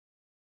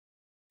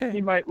He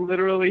might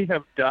literally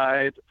have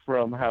died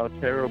from how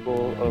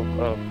terrible of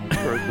a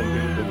person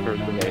he was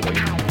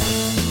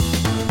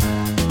impersonating.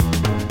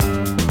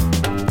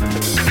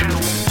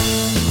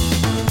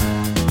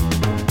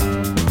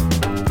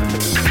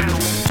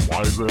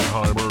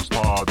 Weisenheimer's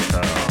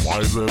Podcast.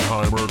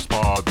 Weisenheimer's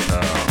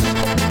Podcast.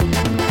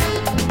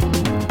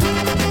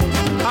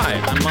 Hi,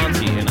 I'm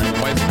Monty, and I'm a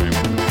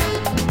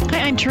Weisenheimer. Hi,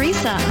 I'm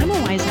Teresa. I'm a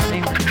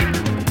Weisenheimer.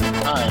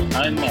 Hi,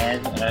 I'm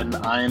Marv, and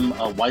I'm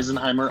a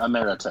Weisenheimer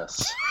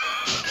Emeritus.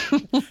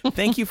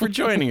 Thank you for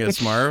joining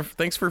us, Marv.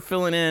 Thanks for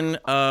filling in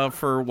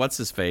for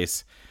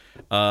what's-his-face,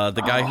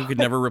 the guy who could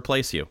never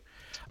replace you.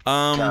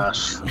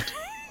 Gosh.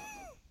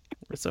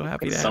 We're so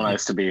happy to It's have so you.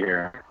 nice to be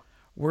here.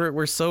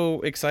 We're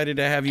so excited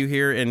to have you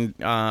here, and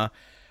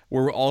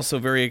we're also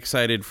very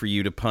excited for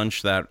you to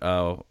punch that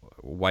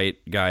white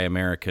guy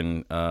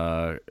American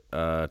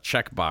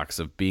checkbox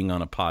of being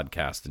on a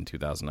podcast in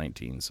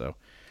 2019. So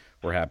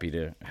we're happy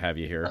to have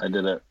you here. I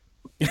did it.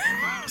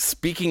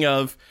 Speaking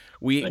of,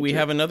 we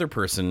have another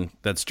person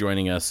that's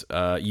joining us.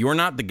 You're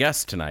not the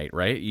guest tonight,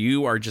 right?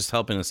 You are just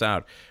helping us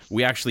out.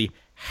 We actually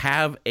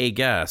have a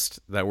guest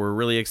that we're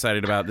really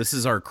excited about. This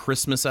is our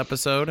Christmas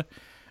episode,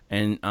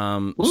 and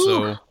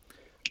so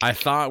I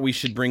thought we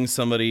should bring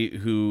somebody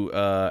who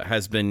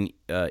has been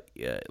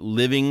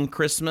living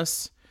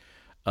Christmas,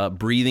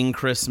 breathing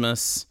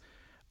Christmas,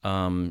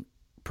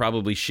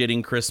 probably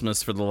shitting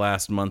Christmas for the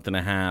last month and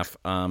a half.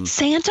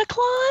 Santa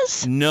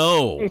Claus?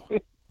 No.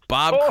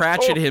 Bob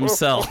Cratchit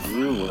himself.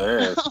 You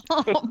wish.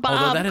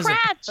 Bob that is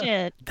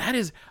Cratchit. That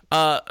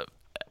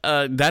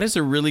is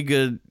a really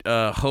good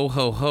ho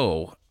ho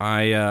ho.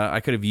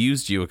 I could have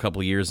used you a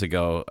couple years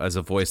ago as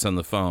a voice on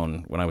the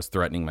phone when I was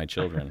threatening my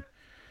children.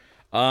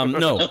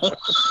 No,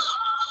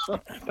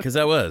 because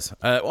I was.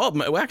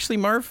 Well, actually,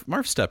 Marv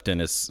stepped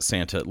in as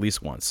Santa at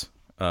least once.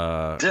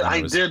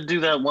 I did do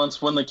that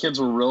once when the kids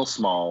were real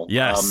small.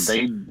 Yes.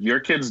 Your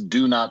kids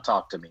do not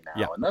talk to me now,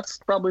 Yeah. and that's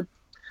probably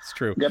It's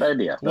true. a good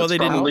idea. Well, That's they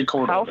didn't- probably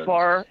How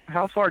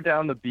coordinated. far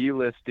down the B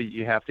list do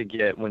you have to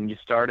get when you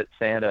start at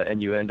Santa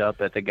and you end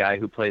up at the guy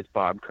who plays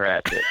Bob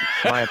Cratchit?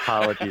 My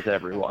apologies,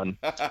 everyone.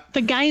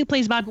 The guy who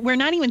plays Bob. We're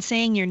not even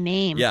saying your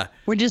name. Yeah.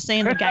 We're just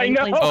saying the guy I who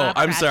know. plays Oh, Bob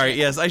I'm Cratchit. sorry.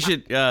 Yes, I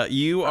should.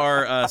 You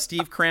are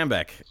Steve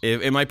Crambeck.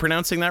 Am I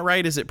pronouncing that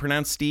right? Is it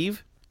pronounced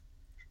Steve?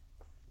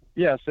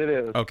 Yes, it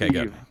is. Okay,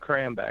 Steve good.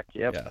 Crambeck.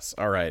 Yep. Yes.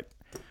 All right.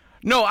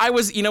 No, I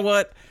was. You know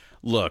what?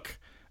 Look,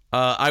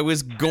 I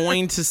was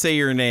going to say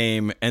your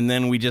name, and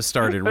then we just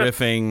started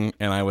riffing,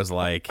 and I was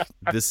like,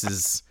 "This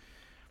is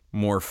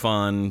more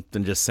fun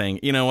than just saying."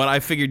 You know what? I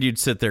figured you'd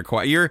sit there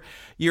quiet.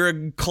 You're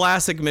a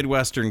classic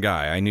Midwestern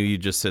guy. I knew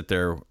you'd just sit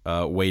there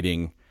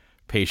waiting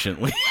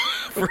patiently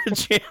for a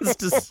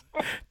chance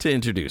to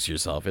introduce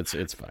yourself.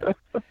 It's fine.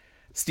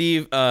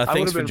 Steve, I would thanks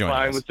have for been joining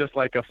fine us. with just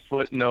like a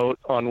footnote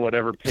on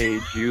whatever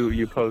page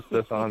you post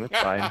this on. It's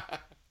fine.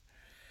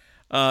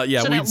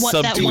 Yeah, So we'd that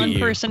subtweet one you.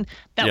 person,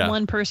 Yeah.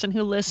 one person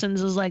who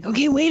listens is like,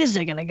 okay, wait a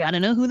second, I gotta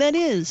know who that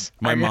is.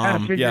 My I gotta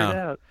mom, figure it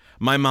yeah. out.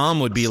 My mom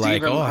would be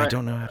like, Steven, "Oh, I I-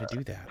 don't know how to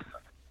do that."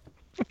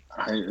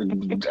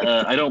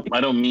 I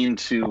don't mean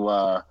to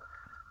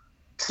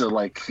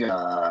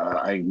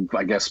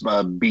I guess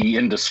be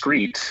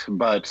indiscreet,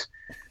 but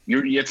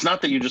it's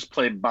not that you just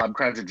play Bob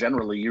Cratchit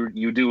generally.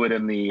 You do it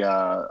in the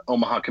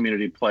Omaha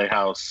Community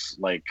Playhouse,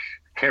 like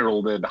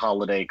heralded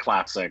holiday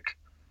classic,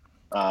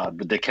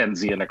 The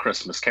Dickensian: A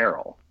Christmas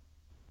Carol.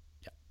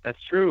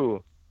 That's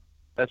true.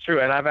 That's true.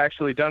 And I've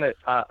actually done it.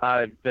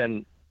 I've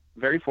been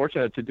very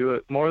fortunate to do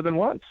it more than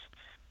once.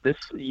 This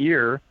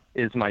year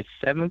is my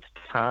 7th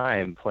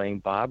time playing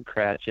Bob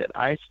Cratchit.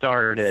 I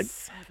started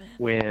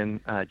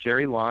when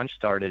Jerry Launch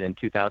started in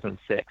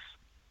 2006.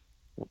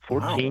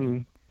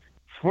 14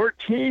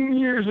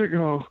 years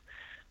ago.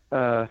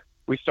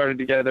 We started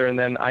together, and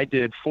then I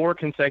did 4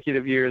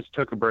 consecutive years,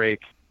 took a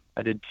break.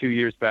 I did 2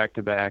 years back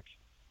to back,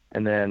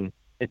 and then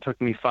it took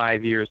me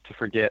 5 years to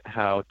forget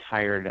how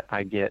tired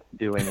I get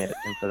doing it.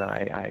 And so then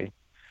I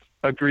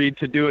agreed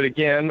to do it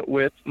again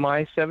with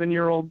my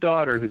 7-year-old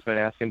daughter, who's been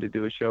asking to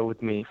do a show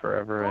with me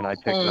forever. And I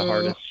picked the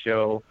hardest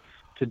show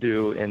to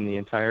do in the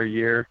entire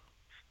year.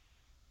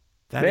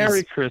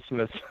 Merry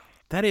Christmas.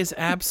 That is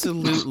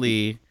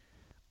absolutely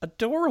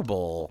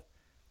adorable.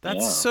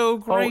 That's Yeah. so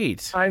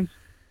great.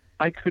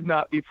 I could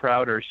not be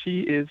prouder.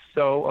 She is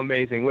so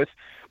amazing with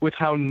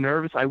how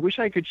nervous. I wish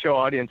I could show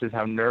audiences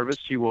how nervous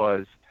she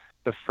was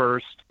the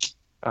first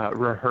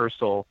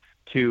rehearsal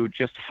to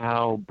just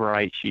how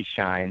bright she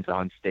shines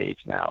on stage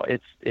now.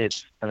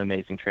 It's an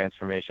amazing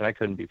transformation. I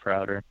couldn't be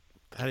prouder.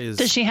 That is.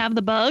 Does she have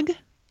the bug?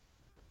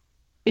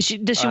 Does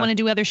she want to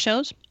do other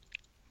shows?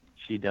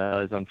 She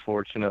does,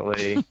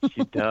 unfortunately.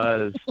 She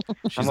does.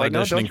 She's I'm like,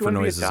 no, auditioning don't you for want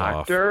to be a Noises Off.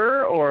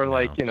 doctor or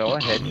like,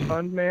 a hedge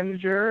fund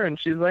manager? And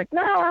she's like,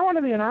 no, I want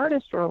to be an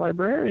artist or a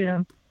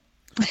librarian.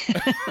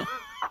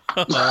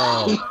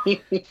 Oh.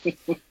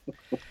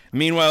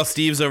 Meanwhile,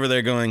 Steve's over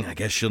there going, "I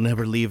guess she'll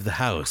never leave the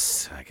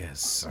house. I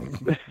guess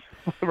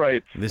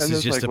Right. This And is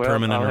it's just like, a well,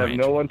 permanent I'll have no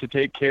arrangement." one to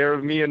take care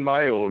of me in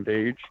my old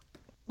age.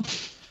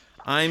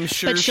 I'm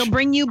sure. But she'll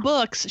bring you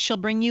books. She'll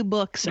bring you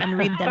books and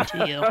read them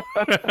to you.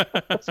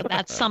 So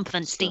that's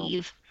something,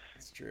 Steve.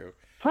 It's true.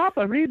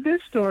 Papa, read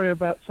this story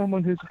about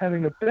someone who's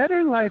having a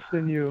better life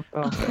than you.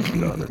 Oh, thanks,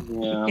 daughter.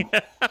 Yeah.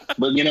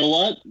 But you know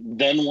what?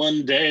 Then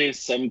one day,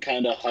 some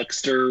kind of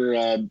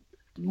huckster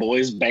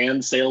boys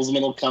band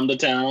salesman will come to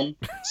town,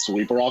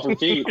 sweep her off her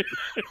feet.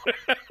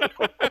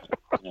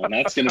 And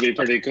that's going to be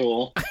pretty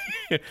cool.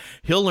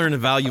 He'll learn a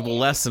valuable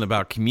lesson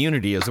about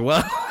community as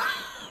well.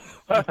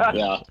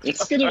 Yeah,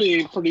 it's going to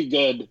be pretty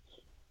good.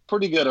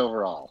 Pretty good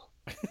overall.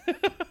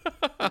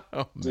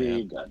 Oh, Pretty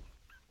man. good.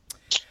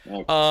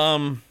 Okay.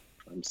 I'm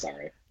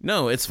sorry.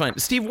 No, it's fine.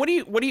 Steve, what do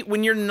you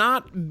when you're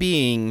not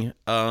being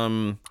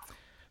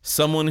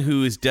someone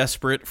who is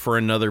desperate for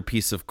another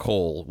piece of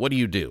coal, what do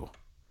you do?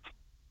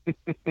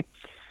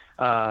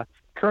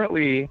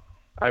 Currently,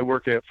 I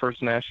work at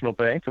First National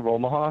Bank of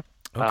Omaha.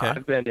 Okay.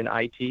 I've been in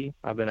IT.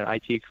 I've been an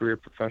IT career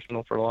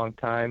professional for a long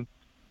time.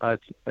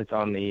 It's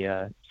on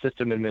the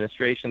system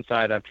administration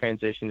side. I've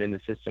transitioned into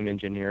system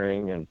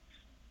engineering, and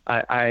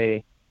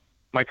my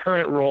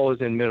current role is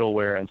in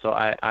middleware. And so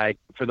I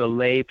for the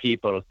lay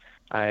people,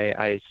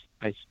 I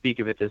speak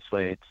of it this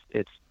way.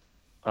 It's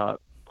a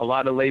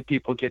lot of lay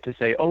people get to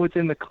say, oh, it's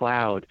in the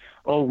cloud.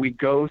 Oh, we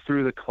go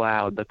through the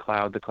cloud.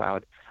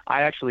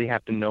 I actually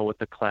have to know what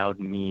the cloud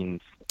means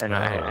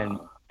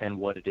and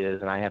what it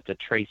is, and I have to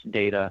trace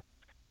data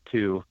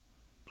to,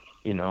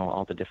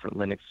 all the different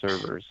Linux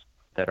servers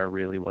that are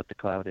really what the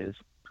cloud is.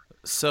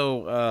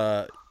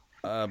 So,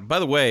 by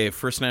the way,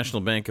 First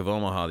National Bank of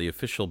Omaha, the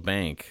official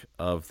bank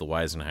of the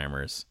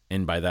Weisenheimers,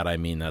 and by that I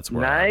mean that's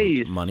where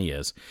our money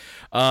is.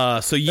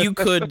 So you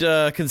could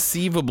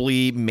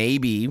conceivably,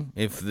 maybe,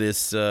 if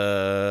this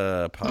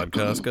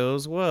podcast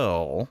goes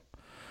well,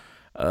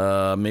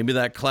 maybe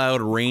that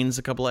cloud rains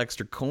a couple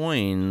extra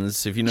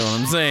coins, if you know what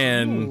I'm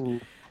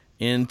saying,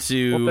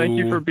 into... Well, thank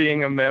you for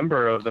being a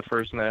member of the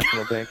First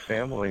National Bank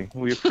family.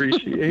 We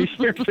appreciate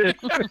your business.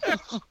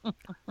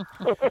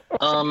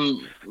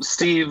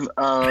 Steve,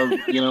 a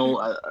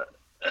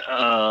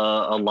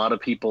lot of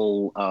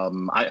people,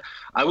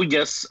 I would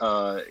guess,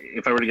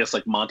 if I were to guess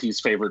like Monty's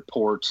favorite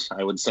port,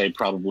 I would say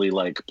probably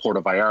like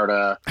Puerto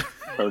Vallarta.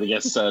 If I were to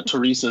guess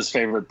Teresa's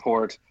favorite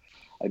port,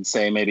 I'd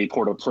say maybe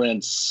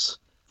Port-au-Prince.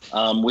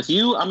 With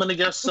you, I'm going to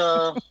guess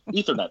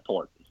Ethernet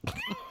port.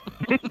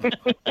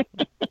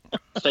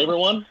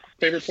 Favorite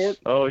port?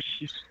 Oh,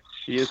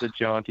 she is a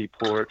jaunty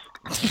port.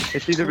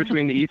 It's either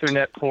between the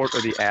Ethernet port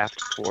or the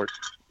aft port.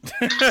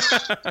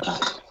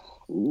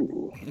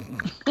 Ooh.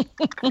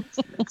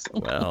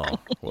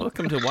 Well,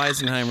 welcome to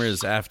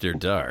Weisenheimer's After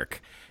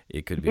Dark.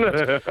 It could be.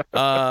 I'm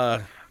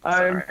a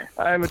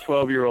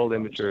 12-year-old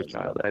immature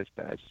child. I'm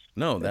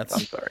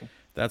sorry.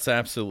 That's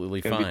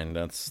absolutely fine.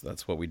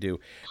 That's what we do.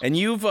 And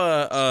you've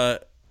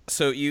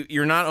so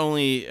you're not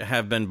only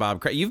have been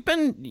Bob Cratchit, you've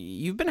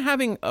been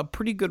having a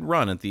pretty good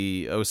run at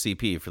the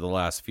OCP for the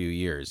last few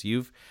years.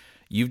 You've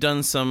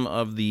done some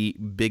of the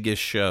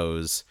biggest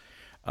shows.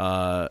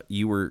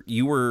 You were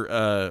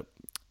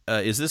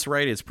is this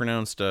right? It's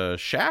pronounced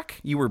Shaq?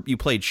 You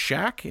played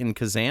Shaq in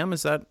Kazam?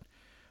 Is that?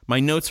 My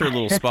notes are a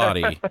little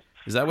spotty.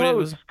 Is that what it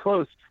was?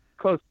 Close.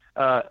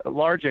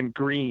 Large and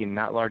green,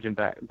 not large and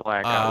black.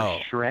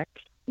 Shrek.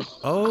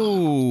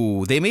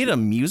 Oh, they made a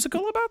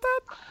musical about that?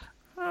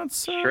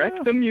 That's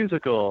Shrek the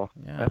musical.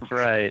 Yeah. That's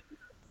right.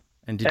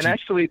 And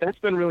actually, that's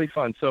been really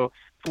fun. So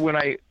when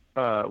I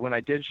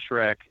did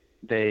Shrek,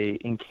 they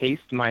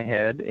encased my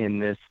head in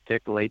this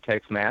thick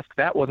latex mask.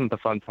 That wasn't the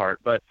fun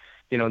part, but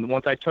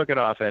once I took it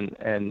off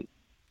and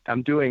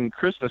I'm doing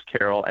Christmas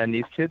Carol, and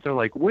these kids are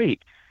like,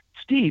 "Wait,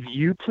 Steve,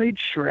 you played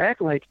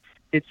Shrek?" Like,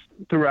 it's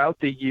throughout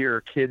the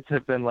year, kids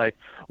have been like,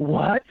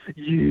 "What,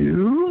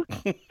 you?"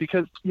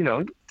 Because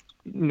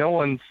no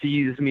one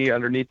sees me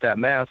underneath that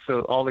mask,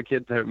 so all the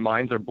kids, their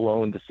minds are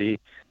blown to see,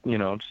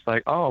 just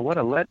like, "Oh, what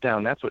a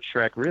letdown! That's what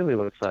Shrek really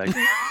looks like."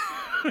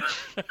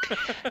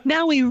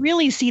 Now we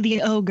really see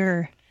the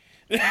ogre.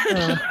 You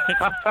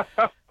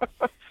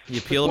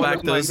peel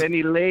back those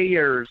many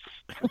layers,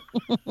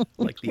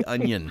 like the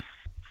onion.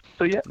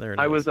 So yeah,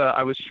 I was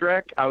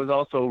Shrek. I was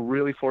also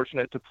really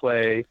fortunate to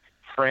play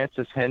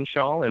Francis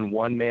Henshaw in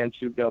One Man,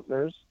 Two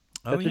Governors.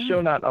 That's a show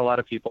not a lot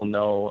of people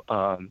know,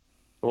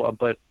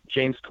 but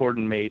James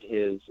Corden made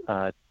his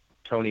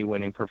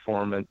Tony-winning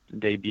performance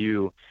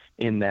debut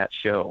in that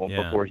show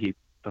before he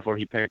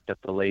picked up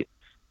the late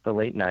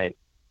night,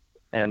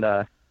 and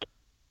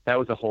that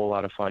was a whole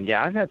lot of fun.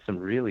 Yeah, I've had some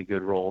really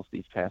good roles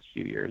these past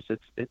few years.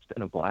 It's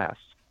been a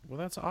blast. Well,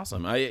 that's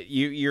awesome.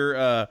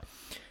 You're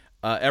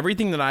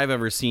everything that I've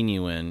ever seen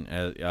you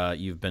in,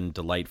 you've been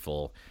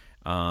delightful.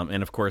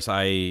 And of course,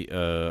 I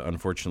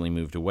unfortunately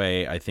moved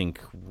away. I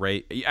think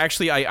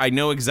I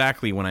know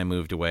exactly when I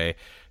moved away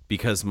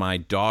because my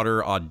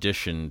daughter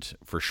auditioned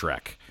for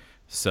Shrek.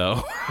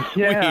 So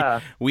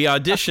we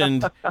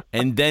auditioned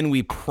and then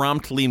we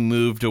promptly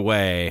moved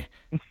away.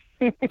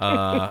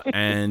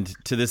 And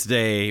to this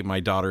day, my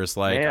daughter's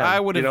like, man, I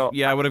would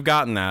have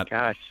gotten that.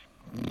 Gosh,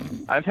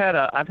 I've had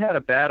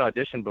a bad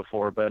audition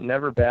before, but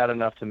never bad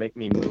enough to make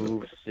me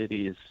move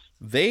cities.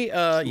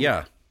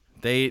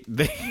 They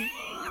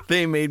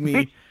they made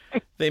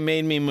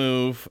me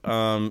move.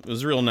 It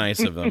was real nice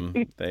of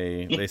them.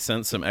 They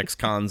sent some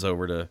ex-cons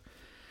over to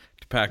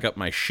pack up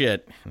my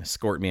shit and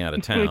escort me out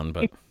of town,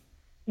 but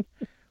it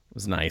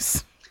was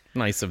nice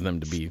of them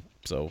to be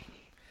so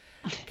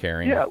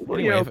caring. Yeah, well,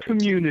 Anyway,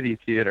 community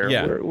theater.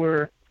 Yeah.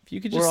 We're if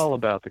you could we're all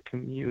about the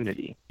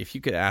community. if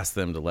you could ask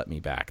them to let me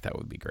back, that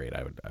would be great.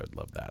 I would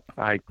love that.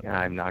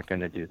 I'm not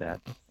going to do that.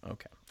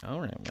 Okay. All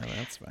right. Well,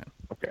 that's fine.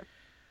 Okay.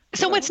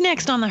 So what's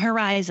next on the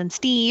horizon,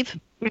 Steve?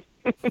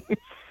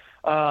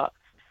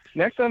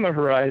 Next on the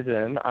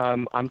horizon,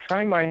 I'm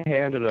trying my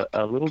hand at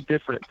a little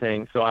different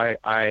thing. So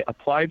I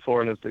applied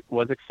for and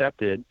was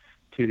accepted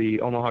to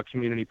the Omaha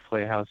Community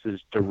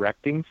Playhouse's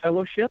directing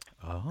fellowship.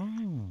 Oh.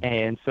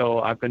 And so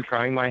I've been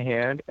trying my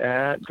hand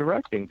at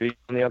directing, being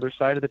on the other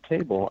side of the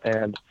table.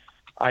 And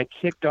I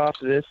kicked off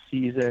this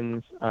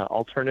season's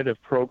alternative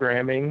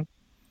programming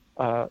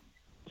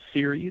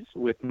series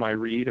with my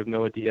read of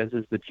Noah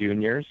Diaz's The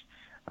Juniors.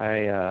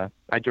 I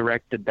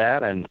directed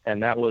that, and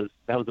that was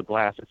a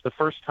blast. It's the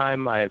first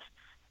time I've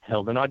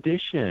held an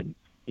audition,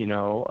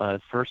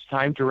 first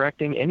time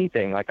directing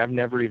anything. Like, I've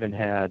never even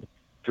had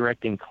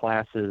directing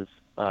classes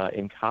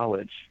in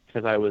college,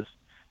 because I was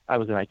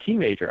an IT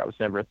major. I was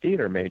never a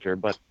theater major,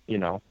 but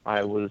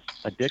I was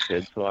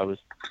addicted, so I was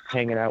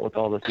hanging out with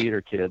all the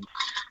theater kids.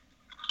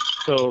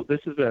 So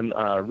this has been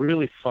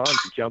really fun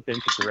to jump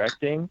into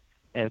directing.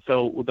 And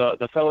so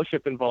the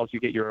fellowship involves you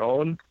get your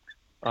own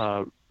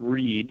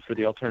read for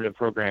the alternative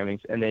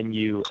programmings, and then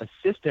you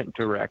assistant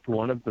direct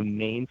one of the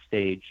main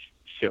stage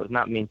shows,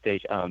 not main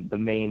stage, the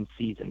main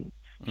season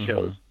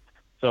shows.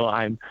 So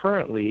I'm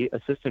currently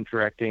assistant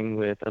directing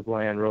with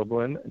Ablan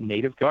Roblin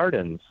Native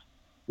Gardens,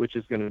 which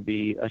is going to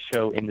be a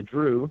show in the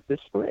Drew this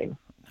spring.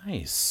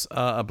 Nice.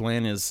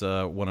 Ablan is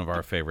one of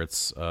our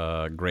favorites.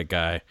 Great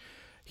guy.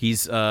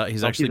 He's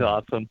actually He's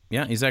awesome.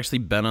 Yeah, he's actually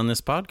been on this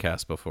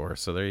podcast before.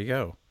 So there you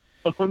go.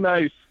 Oh,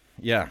 nice.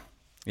 Yeah.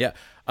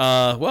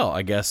 Well,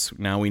 I guess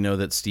now we know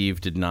that Steve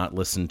did not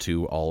listen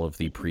to all of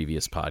the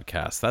previous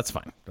podcasts. That's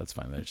fine.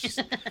 There's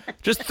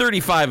just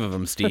 35 of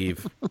them,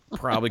 Steve.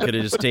 Probably could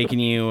have just taken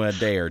you a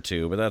day or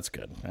two, but that's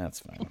good. That's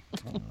fine.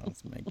 Hold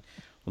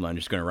on, I'm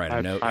just going to write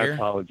a note I here.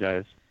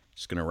 apologize.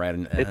 Just going to write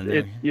a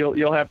note.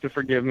 You'll have to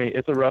forgive me.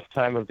 It's a rough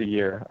time of the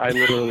year. I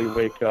literally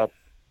wake up,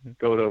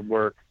 go to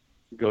work,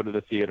 go to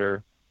the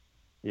theater,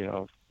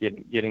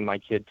 getting my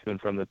kid to and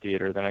from the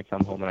theater. Then I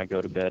come home and I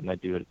go to bed, and I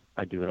do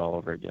it all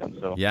over again.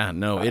 So yeah,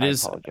 no, it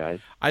is. I apologize.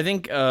 I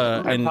think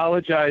I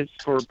apologize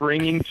for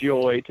bringing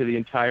joy to the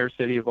entire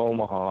city of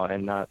Omaha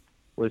and not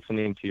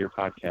listening to your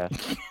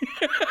podcast.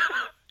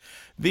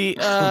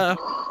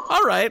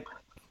 All right.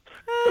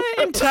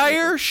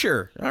 Entire,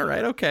 sure. All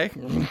right, okay.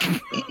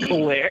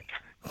 Click.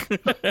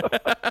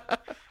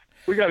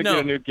 We got to get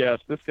a new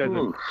guest. This guy's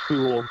a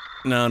tool.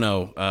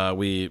 No.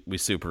 We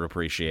super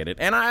appreciate it.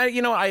 And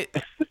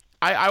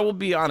I will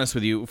be honest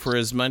with you, for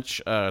as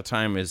much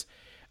time as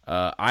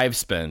I've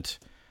spent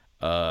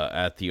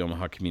at the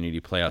Omaha Community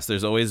Playhouse,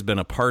 there's always been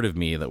a part of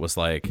me that was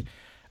like,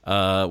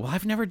 well,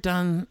 I've never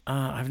done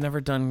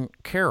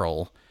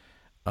Carol.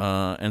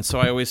 And so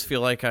I always feel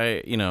like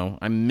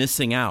I'm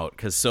missing out,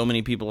 because so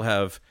many people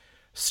have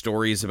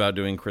stories about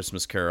doing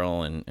Christmas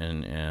Carol, and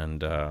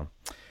there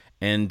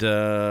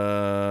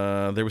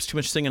was too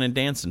much singing and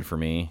dancing for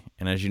me.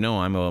 And as you know,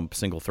 I'm a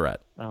single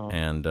threat,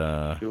 and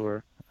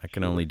Sure. I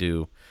can only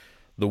do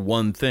the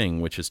one thing,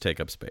 which is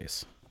take up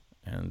space.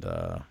 And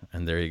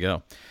there you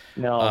go.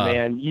 No,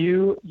 man,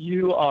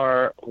 you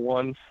are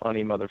one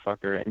funny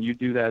motherfucker, and you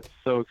do that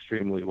so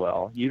extremely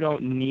well. You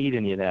don't need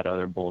any of that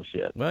other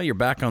bullshit. Well, you're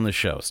back on the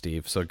show,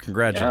 Steve. So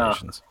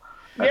congratulations.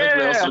 I think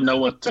we also know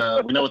what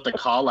the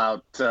call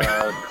out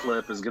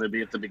clip is going to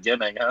be at the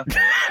beginning, huh?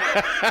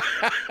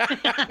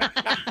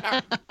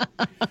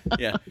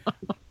 Yeah.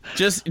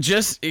 Just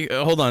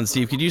hold on,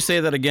 Steve. Could you say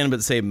that again,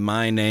 but say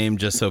my name,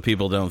 just so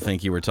people don't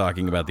think you were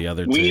talking about the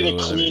other two? We need a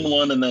clean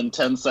one, and then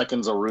 10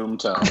 seconds of room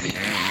tone.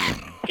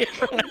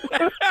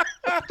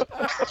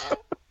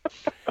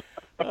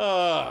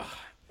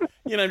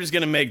 I'm just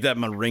gonna make that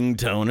my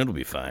ringtone. It'll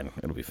be fine.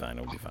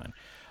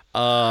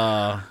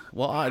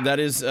 That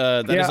is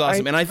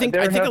awesome, and I think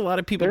a lot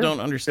of people don't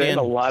understand. There's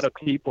a lot of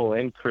people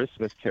in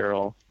Christmas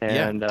Carol,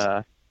 and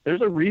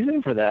there's a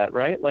reason for that,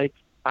 right? Like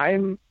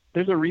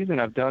there's a reason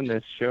I've done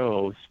this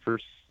show for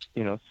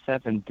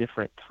 7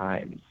 different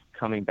times,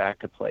 coming back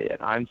to play it.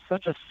 I'm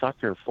such a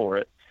sucker for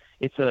it.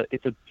 It's a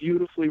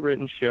beautifully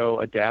written show,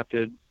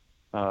 adapted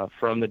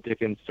from the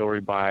Dickens story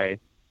by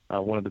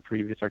one of the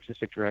previous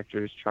artistic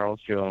directors,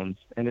 Charles Jones,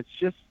 and it's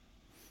just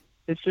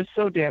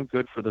so damn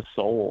good for the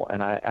soul,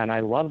 and I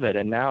love it.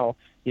 And now,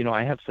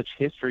 I have such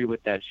history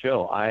with that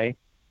show.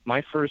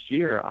 My first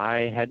year,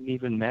 I hadn't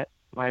even met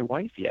my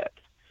wife yet,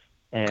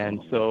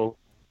 and so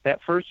that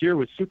first year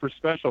was super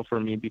special for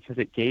me, because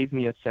it gave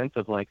me a sense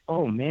of like,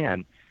 oh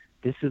man,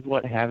 this is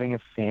what having a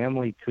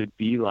family could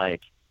be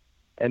like.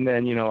 And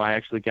then, I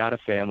actually got a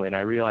family, and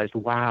I realized,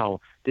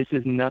 wow, this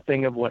is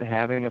nothing of what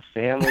having a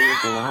family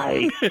is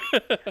like.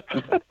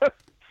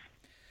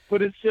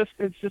 but it's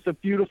just a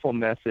beautiful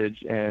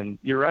message. And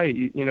you're right.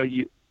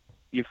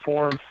 You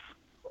form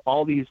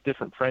all these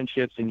different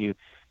friendships, and you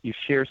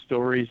share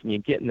stories, and you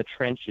get in the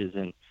trenches,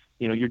 and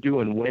you're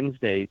doing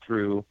Wednesday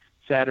through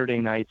Saturday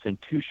nights and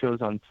 2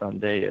 shows on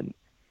Sunday,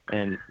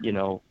 and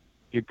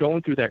you're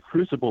going through that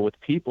crucible with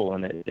people,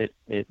 and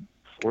it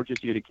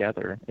forges you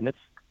together. And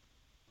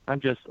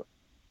I'm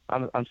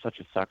such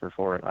a sucker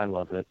for it. I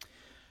love it.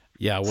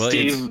 Yeah. Well,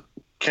 Steve,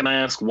 can I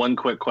ask one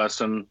quick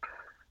question?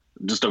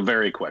 Just a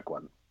very quick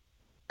one.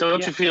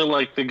 Don't you feel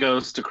like the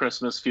Ghost to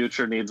Christmas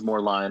Future needs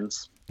more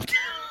lines?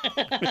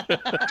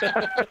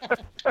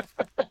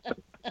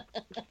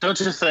 Don't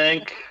you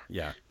think?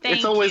 Yeah.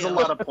 It's always a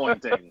lot of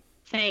pointing.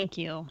 Thank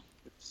you.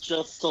 It's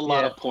just a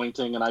lot of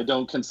pointing, and I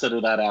don't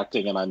consider that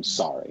acting, and I'm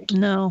sorry.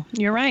 No,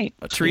 you're right.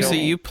 Teresa,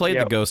 you played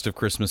the Ghost of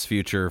Christmas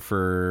Future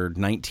for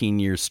 19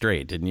 years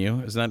straight, didn't you?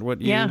 Is that what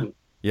you... Yeah.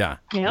 Yeah.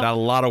 Yep. That a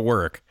lot of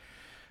work.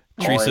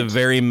 Teresa, Right.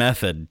 very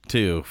method,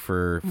 too,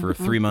 for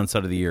 3 months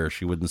out of the year.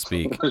 She wouldn't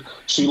speak.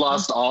 She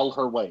lost all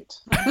her weight.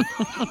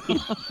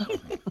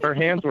 Her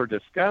hands were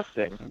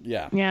disgusting.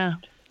 Yeah. Yeah.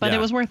 But Yeah. it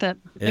was worth it.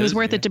 It It was is,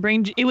 worth yeah. it to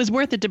bring. It was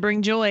worth it to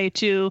bring joy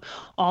to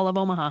all of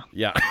Omaha.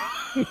 Yeah.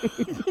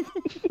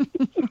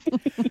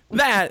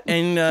 That,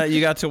 and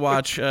you got to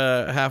watch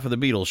half of the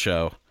Beatles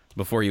show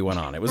before you went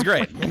on. It was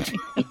great.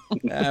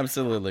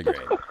 Absolutely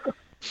great.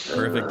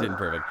 Perfect and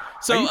perfect.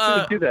 So, I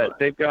used to do that.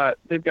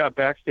 They've got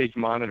backstage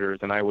monitors,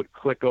 and I would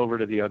click over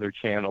to the other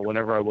channel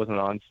whenever I wasn't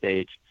on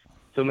stage.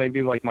 So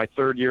maybe like my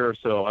 3rd year or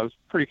so, I was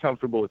pretty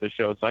comfortable with the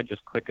show, so I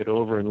just click it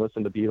over and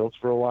listen to Beatles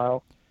for a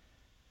while.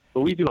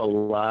 But we do a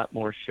lot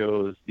more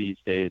shows these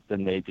days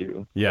than they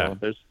do. Yeah.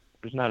 So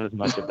there's not as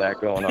much of that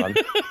going on.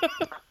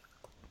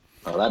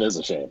 Oh, that is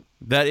a shame.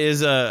 that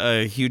is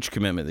a huge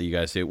commitment that you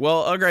guys do. Well,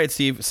 all right,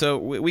 Steve. So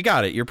we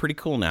got it. You're pretty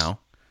cool now.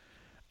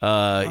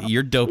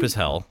 You're dope as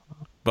hell.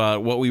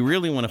 But what we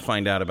really want to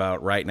find out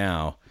about right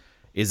now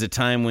is a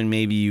time when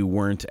maybe you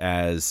weren't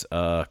as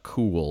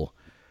cool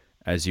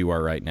as you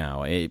are right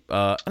now.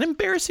 An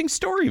embarrassing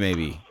story,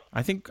 maybe.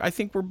 I think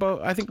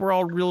we're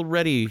all real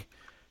ready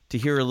to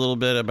hear a little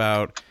bit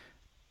about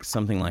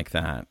something like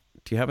that.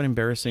 Do you have an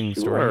embarrassing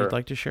story Sure. you'd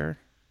like to share?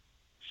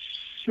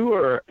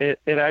 Sure. It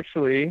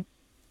actually,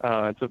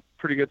 it's a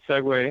pretty good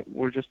segue.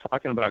 We're just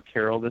talking about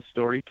Carol. This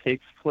story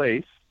takes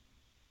place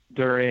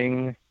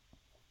during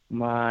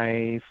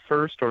my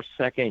first or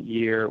second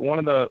year, one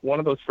of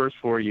those first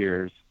 4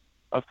 years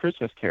of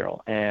Christmas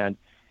Carol. And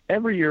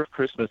every year of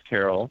Christmas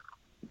Carol,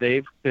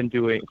 they've been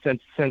doing,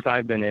 since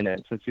I've been in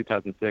it, since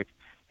 2006,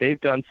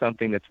 they've done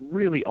something that's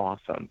really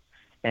awesome.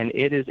 And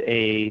it is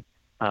a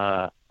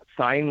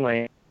sign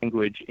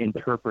language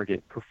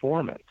interpreted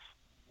performance.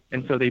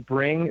 And so they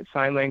bring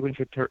sign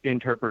language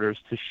interpreters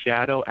to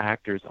shadow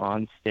actors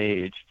on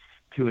stage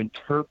to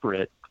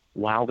interpret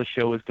while the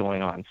show is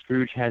going on.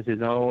 Scrooge has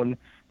his own,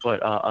 but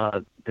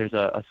there's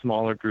a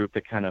smaller group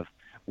that kind of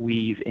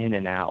weave in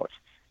and out.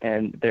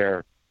 And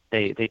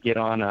they get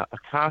on a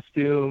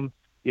costume.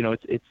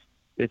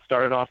 It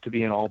started off to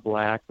be in all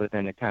black, but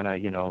then it kind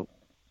of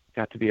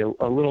got to be a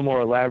little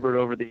more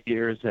elaborate over the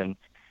years. And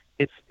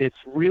it's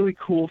really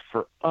cool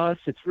for us.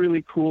 It's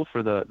really cool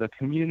for the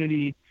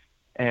community.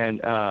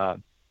 And so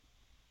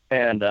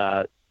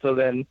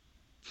then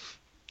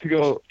to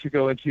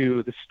go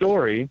into the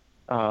story,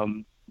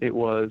 it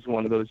was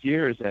one of those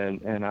years,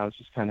 and I was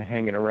just kind of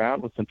hanging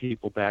around with some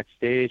people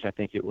backstage. I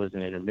think it was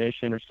an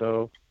intermission or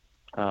so,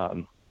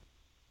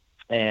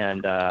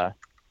 and I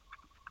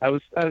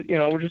was,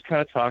 we're just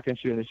kind of talking,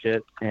 shooting the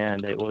shit,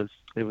 and it was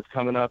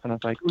coming up, and I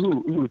was like,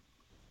 ooh,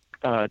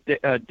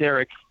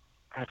 Derek.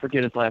 I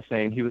forget his last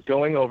name. He was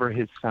going over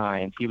his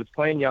signs. He was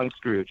playing young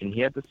Scrooge, and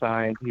he had the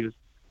signs. He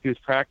was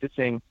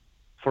practicing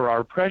for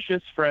our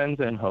precious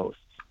friends and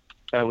hosts.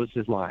 That was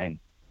his line.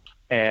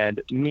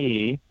 And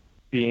me,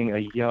 being a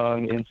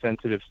young,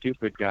 insensitive,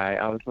 stupid guy,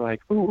 I was like,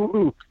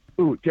 ooh,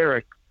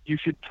 Derek, you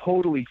should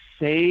totally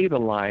say the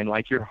line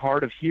like you're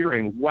hard of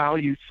hearing while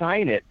you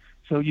sign it.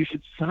 So you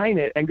should sign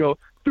it and go,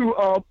 to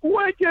a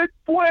wicked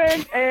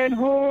friend and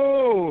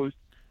host.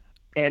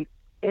 And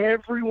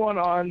everyone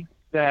on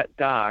that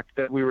dock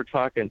that we were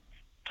talking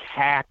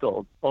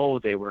cackled. Oh,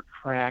 they were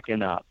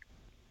cracking up.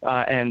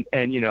 And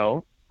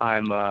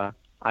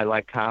I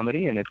like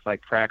comedy, and it's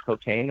like crack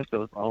cocaine. And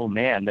so, oh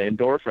man, the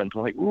endorphins.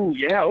 I'm like, ooh,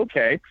 yeah,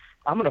 okay.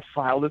 I'm gonna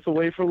file this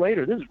away for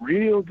later. This is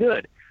real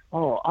good.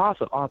 Oh,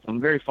 awesome,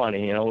 very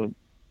funny.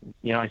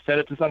 I said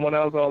it to someone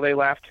else. Oh, they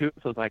laughed too.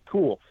 So it's like,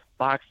 cool.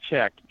 Box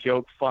checked.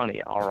 Joke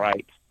funny. All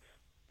right.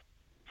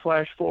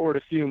 Flash forward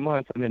a few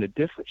months. I'm in a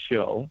different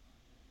show.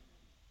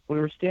 We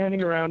were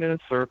standing around in a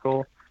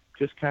circle,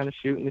 just kind of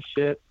shooting the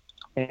shit,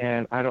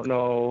 and I don't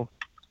know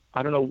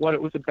what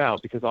it was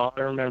about, because all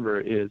I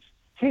remember is,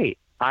 hey,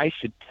 I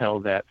should tell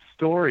that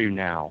story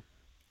now.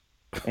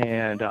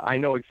 And I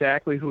know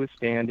exactly who was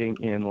standing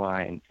in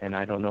line, and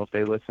I don't know if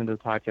they listened to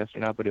the podcast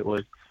or not, but it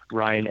was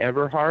Ryan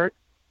Everhart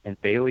and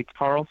Bailey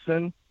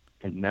Carlson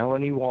and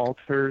Melanie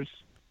Walters,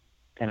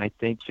 and I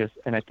think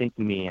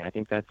me. I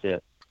think that's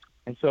it.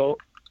 And so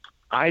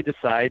I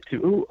decide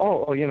to,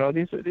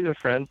 these are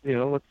friends,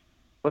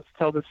 let's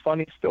tell this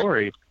funny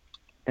story.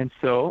 And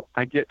so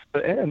I get to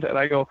the end and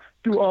I go,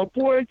 tu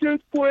apoyes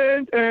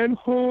buen and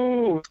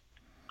ho.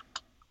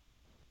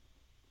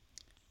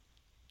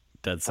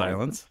 Dead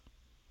silence.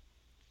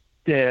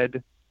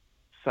 Dead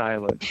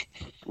silence.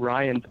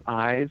 Ryan's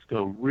eyes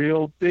go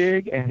real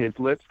big and his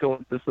lips go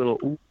into this little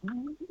ooh,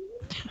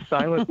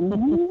 silent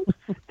ooh.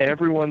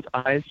 Everyone's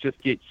eyes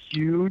just get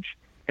huge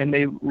and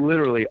they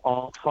literally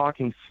all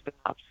talking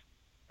stops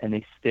and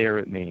they stare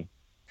at me.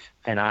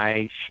 And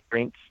I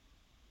shrink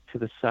to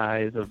the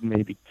size of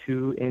maybe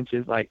 2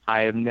 inches. Like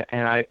I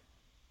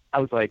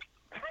was like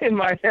in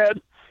my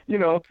head, you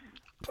know,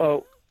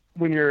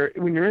 when you're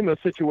in those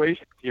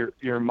situations,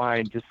 your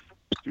mind just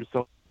through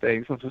so many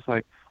things. I'm just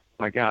like,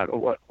 oh my God,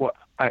 what?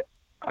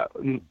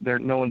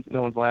 No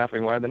one's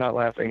laughing. Why are they not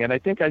laughing? And I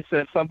think I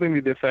said something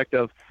to the effect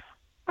of,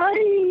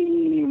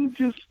 I'm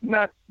just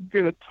not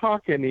gonna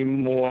talk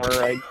anymore,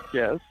 I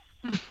guess.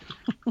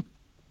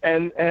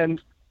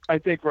 and I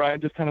think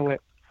Ryan just kind of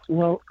went,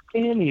 well,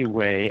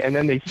 anyway, and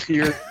then they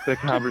steered the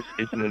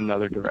conversation in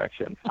another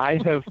direction. I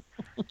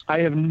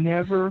have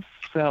never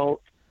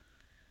felt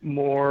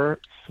more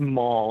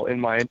small in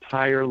my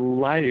entire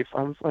life.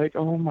 I was like,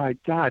 oh my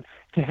God,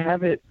 to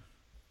have it.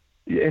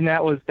 And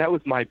that was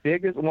my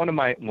biggest, one of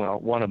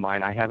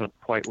mine. I haven't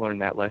quite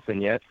learned that lesson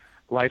yet.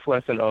 Life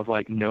lesson of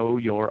like, know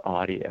your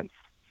audience.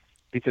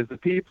 Because the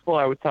people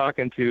I was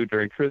talking to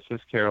during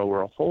Christmas Carol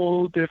were a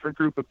whole different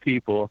group of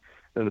people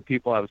than the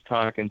people I was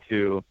talking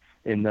to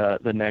in the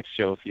next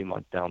show a few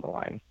months down the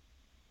line.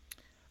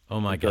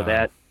 Oh my God.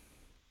 So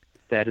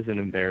that is an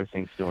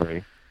embarrassing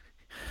story.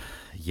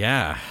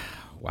 Yeah.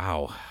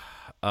 Wow.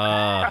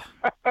 I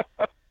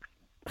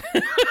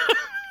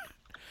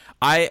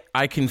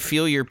can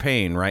feel your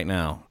pain right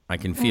now. I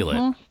can feel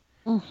it.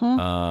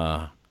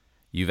 Mm-hmm.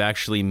 You've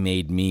actually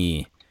made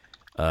me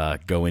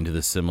go into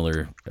the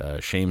similar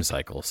shame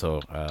cycle,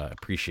 so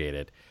appreciate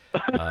it.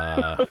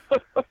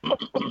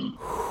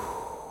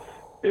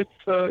 It's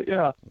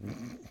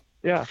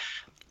yeah.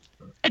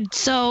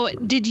 So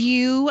did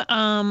you?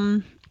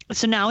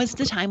 So now is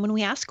the time when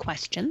we ask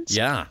questions.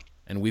 Yeah,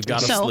 and we've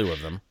got a slew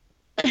of them.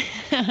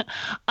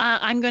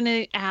 I'm going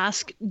to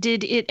ask: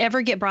 did it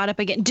ever get brought up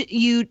again? Did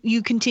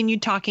you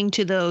continued talking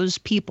to those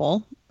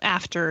people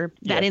after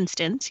that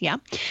instance? Yeah,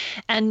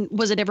 and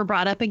was it ever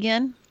brought up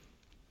again?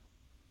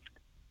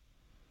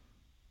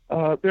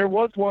 There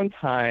was one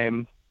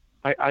time,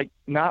 I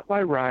not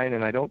by Ryan,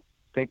 and I don't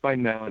think by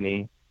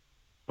Melanie,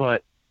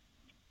 but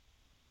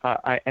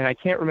I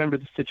can't remember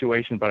the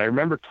situation, but I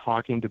remember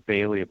talking to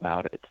Bailey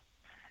about it.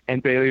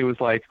 And Bailey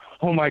was like,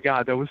 oh my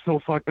God, that was so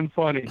fucking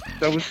funny.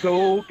 That was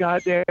so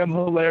goddamn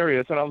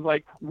hilarious. And I was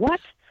like, what?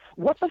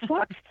 What the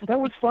fuck? That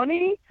was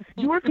funny?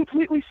 You were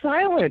completely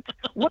silent.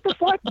 What the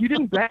fuck? You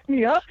didn't back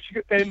me up?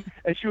 And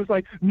she was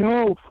like,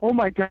 no. Oh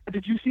my God,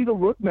 did you see the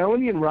look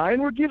Melanie and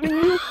Ryan were giving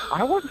you?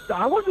 I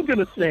wasn't going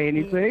to say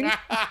anything.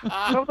 And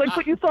I was like,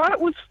 but you thought it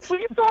was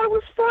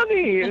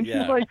funny. And she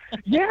was like,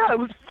 yeah, it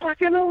was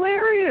fucking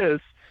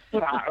hilarious.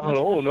 But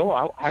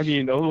no. I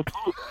mean, no.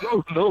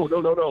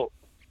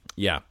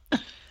 Yeah.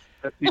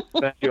 That's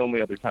the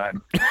only other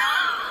time.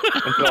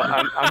 And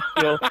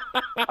so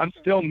I'm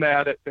still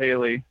mad at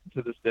Bailey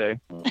to this day.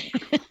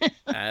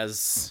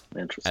 As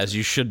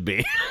you should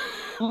be.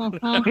 Oh,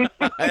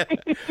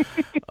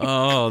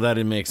 that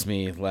it makes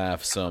me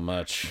laugh so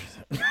much.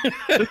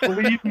 Just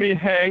leave me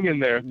hanging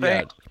there.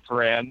 Thanks,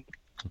 friend.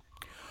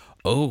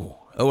 Oh,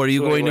 are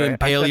you going to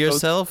impale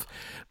yourself?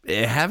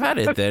 Have at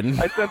it then.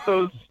 I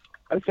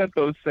sent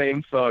those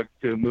same thugs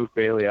to move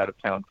Bailey out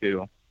of town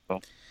too. So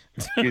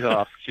she's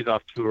off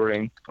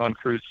touring on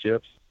cruise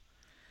ships.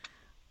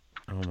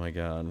 Oh my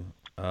God.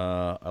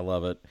 I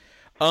love it.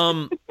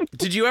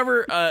 Did you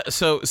ever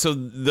so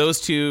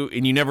those two,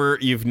 and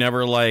you've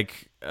never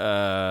like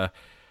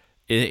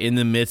in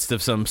the midst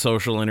of some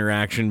social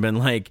interaction been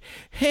like,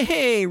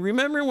 hey,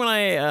 remember when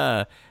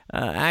I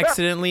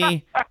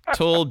accidentally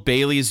told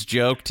Bailey's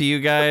joke to you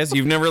guys?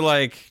 You've never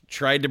like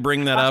tried to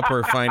bring that up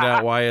or find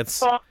out why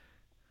it's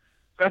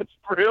That's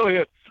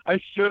brilliant. I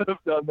should have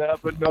done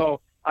that, but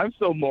no. I'm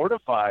so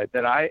mortified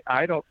that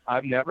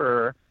I've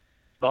never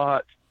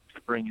thought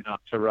to bring it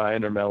up to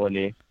Ryan or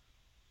Melanie.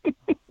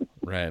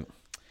 Right.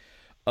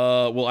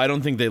 Well, I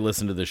don't think they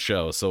listen to this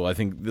show, so I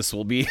think this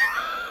will be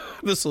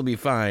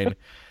fine.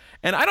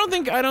 And I don't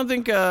think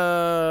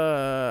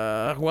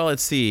well,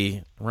 let's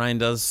see. Ryan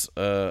does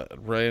run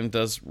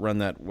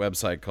that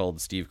website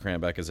called Steve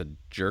Cranbeck as a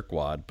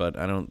jerkwad, but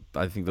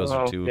I think those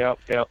are two. Yep.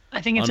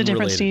 I think it's unrelated. a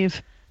different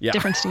Steve. Yeah.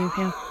 Different Steve,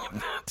 yeah.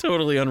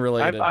 Totally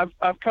unrelated.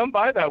 I've come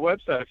by that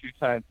website a few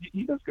times.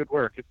 He does good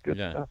work. It's good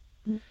stuff.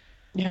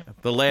 Yeah.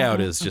 The layout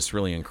is just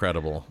really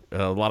incredible.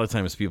 A lot of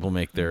times people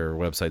make their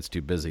websites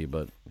too busy,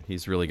 but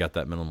he's really got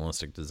that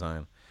minimalistic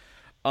design.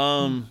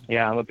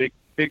 Yeah, I'm a big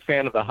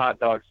fan of the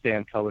hot dog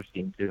stand color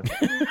scheme too.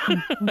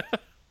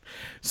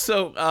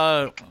 So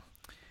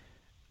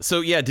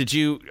yeah, did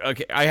you?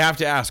 Okay, I have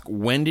to ask,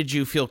 when did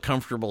you feel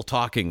comfortable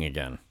talking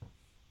again?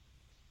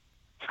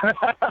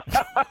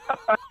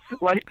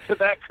 Like to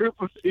that group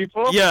of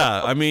people?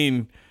 Yeah, I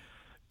mean,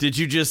 Did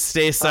you just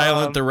stay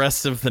silent the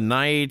rest of the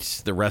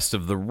night, the rest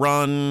of the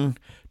run?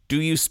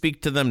 Do you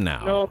speak to them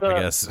now? No,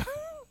 I guess.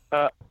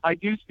 I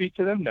do speak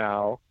to them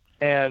now,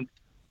 and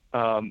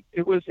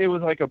it was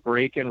like a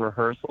break in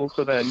rehearsal.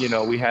 So then,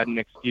 we had an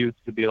excuse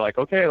to be like,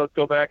 okay, let's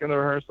go back in the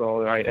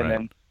rehearsal, right? And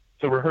then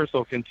so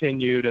rehearsal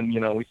continued, and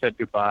we said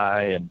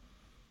goodbye,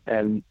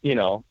 and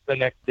the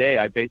next day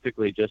I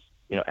basically just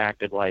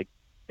acted like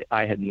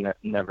I had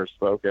never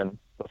spoken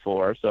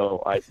before.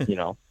 So I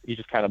you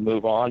just kind of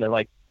move on and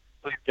like,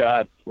 please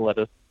God, let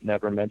us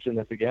never mention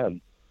this again.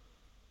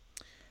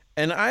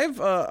 And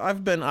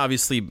I've been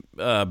obviously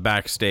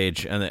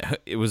backstage, and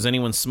was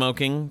anyone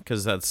smoking?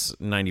 Because that's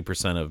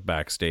 90% of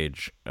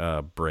backstage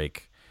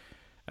break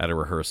at a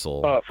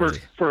rehearsal. For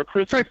a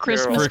Christmas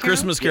Carol. For a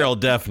Christmas Carol,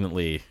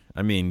 definitely.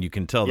 I mean, you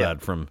can tell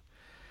that from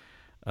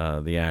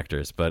the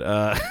actors,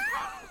 but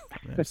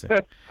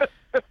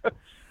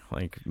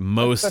like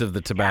most of the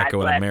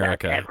tobacco in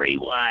America.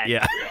 Everyone.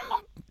 Yeah,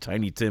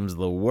 Tiny Tim's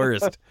the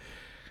worst.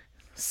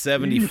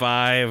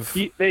 75.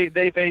 They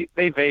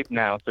vape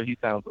now, so he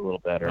sounds a little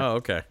better. Oh,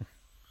 okay.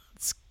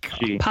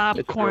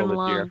 Popcorn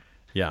lung.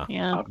 Yeah.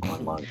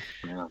 Popcorn lung.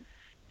 Yeah.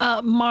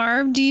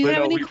 Marv, do you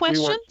have any we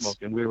questions? weren't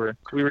smoking. We were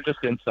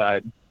just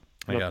inside.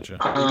 I gotcha.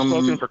 We were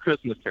smoking for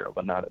Christmas Carol,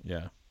 but not it.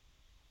 Yeah.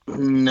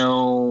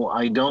 No,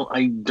 I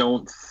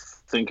don't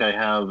think I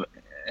have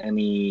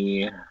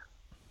any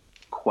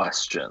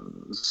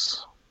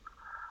questions.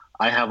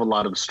 I have a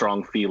lot of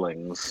strong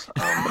feelings,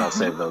 but I'll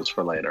save those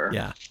for later.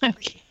 Yeah.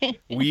 Okay.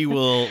 We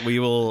will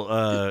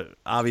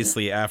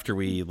obviously, after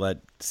we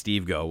let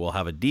Steve go, we'll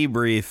have a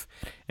debrief,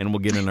 and we'll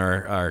get in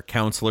our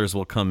counselors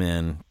will come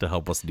in to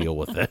help us deal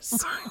with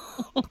this.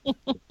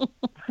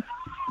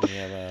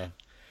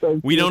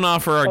 We don't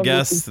offer our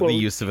guests the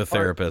use of a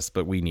therapist,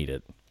 but we need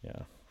it.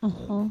 Yeah.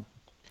 Mm-hmm.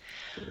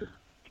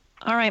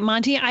 All right,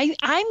 Monty,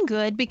 I'm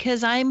good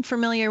because I'm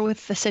familiar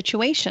with the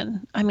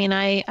situation. I mean,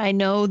 I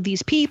know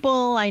these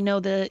people, I know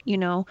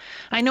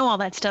I know all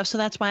that stuff. So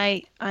that's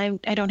why I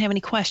don't have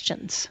any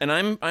questions. And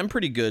I'm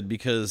pretty good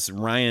because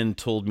Ryan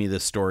told me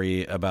this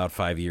story about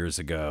 5 years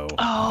ago.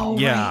 Oh,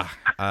 yeah.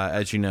 Right.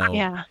 As you know,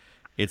 yeah,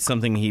 it's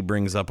something he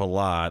brings up a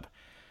lot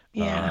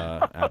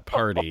yeah. At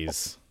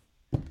parties.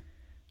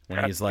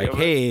 When he's like,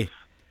 hey.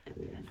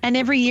 And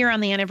every year on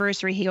the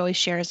anniversary, he always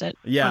shares it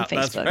on Facebook.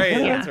 That's right.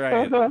 Yeah.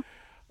 That's right.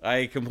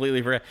 I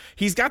completely forgot.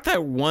 He's got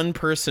that one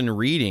person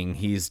reading.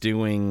 He's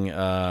doing it's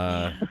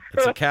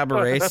a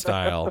cabaret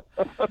style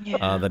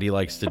that he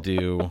likes to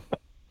do.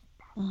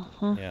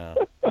 Mm-hmm. Yeah.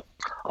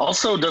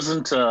 Also,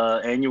 doesn't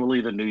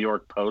annually the New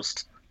York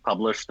Post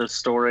publish this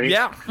story?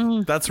 Yeah,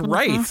 that's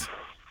right.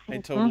 I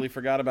totally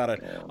forgot about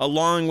it.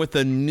 Along with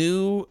a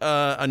new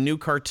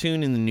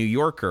cartoon in the New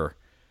Yorker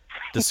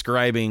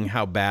describing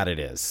how bad it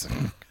is.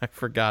 I've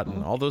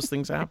forgotten. All those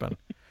things happen.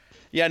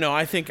 Yeah, no,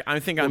 I think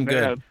I'm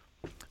good.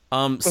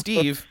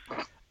 Steve,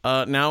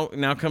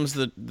 now comes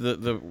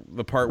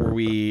the part where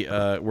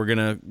we're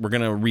gonna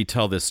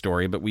retell this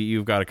story, but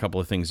you've got a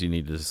couple of things you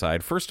need to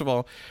decide. First of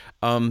all,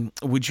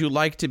 would you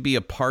like to be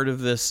a part of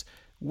this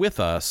with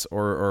us,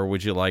 or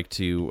would you like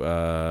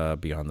to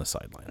be on the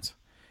sidelines?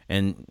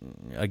 And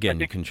again,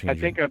 you can change. I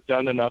think I've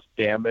done enough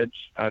damage.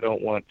 I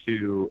don't want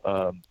to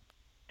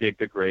dig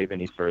the grave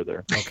any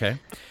further. Okay.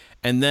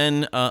 And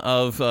then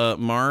of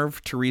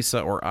Marv, Teresa,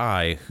 or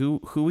I,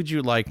 who would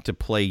you like to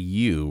play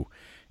you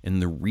in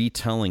the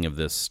retelling of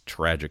this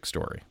tragic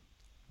story?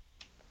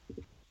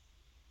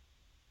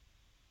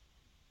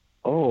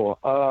 Oh,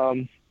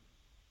 I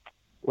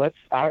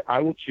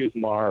will choose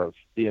Marv,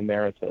 the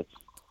emeritus.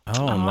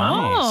 Oh,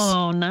 nice.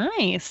 Oh,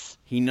 nice.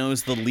 He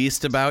knows the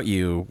least about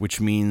you, which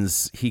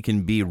means he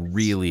can be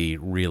really,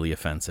 really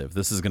offensive.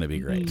 This is going to be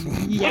great.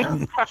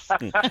 Yeah.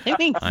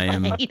 I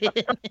am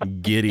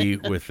giddy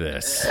with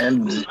this.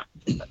 And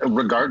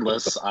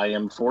regardless, I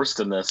am forced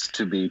in this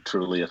to be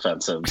truly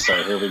offensive.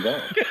 So here we go.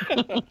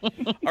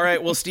 All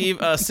right. Well, Steve,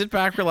 sit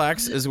back,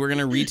 relax, as we're going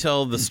to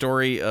retell the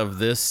story of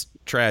this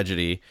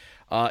tragedy.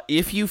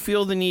 If you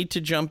feel the need to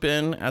jump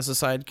in as a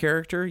side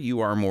character, you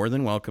are more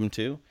than welcome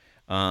to.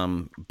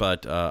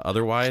 But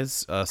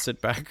otherwise,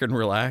 sit back and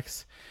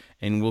relax,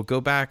 and we'll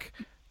go back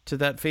to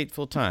that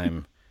fateful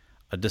time,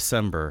 a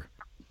December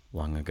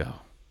long ago.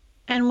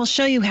 And we'll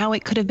show you how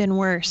it could have been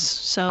worse.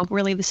 So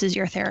really, this is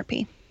your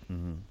therapy.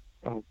 Mm-hmm.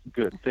 Oh,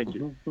 good. Thank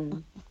you.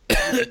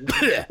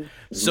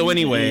 So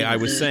anyway, I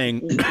was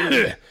saying...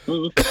 Yeah.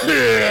 Oh,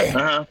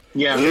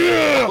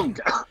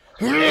 God.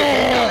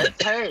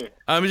 Hey.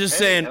 I'm just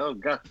saying... Oh,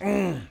 God.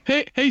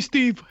 Hey,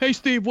 Steve. Hey,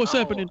 Steve, what's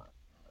happening?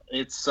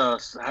 It's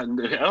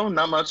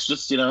not much.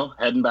 Just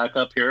heading back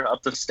up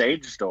the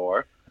stage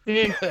door.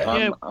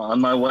 Yeah. On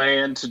my way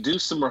in to do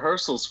some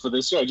rehearsals for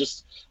this year. I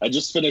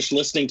just finished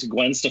listening to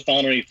Gwen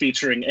Stefani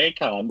featuring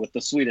Akon with The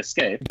Sweet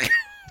Escape.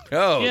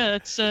 Oh, Yeah,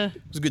 it was a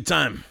good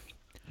time.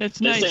 it's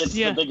They say nice. it's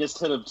Yeah. the biggest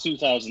hit of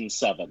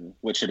 2007,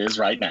 which it is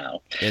right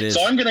now. It is.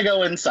 So I'm gonna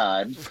go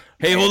inside.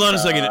 Hey, hold on a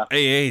second.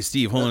 Hey,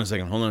 Steve, hold on a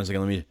second.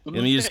 Let me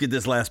just get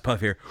this last puff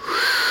here.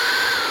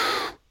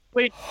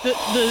 Wait,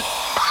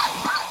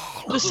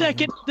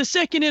 The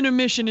second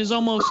intermission is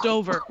almost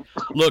over.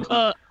 Look,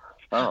 Oh,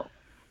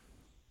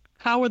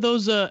 How are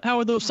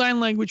those sign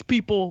language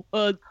people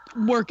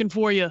working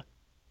for you?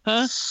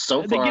 Huh?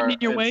 so Are they far, getting in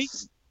your way?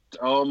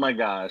 oh my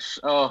gosh.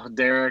 Oh,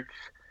 Derek,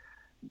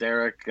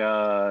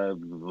 last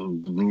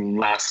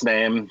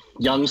name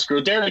Young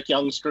Scrooge. Derek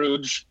Young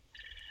Scrooge.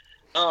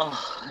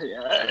 Oh,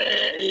 yeah,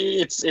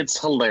 it's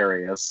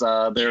hilarious.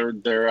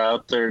 They're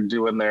out there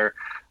doing their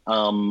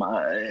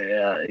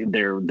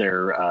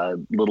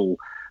little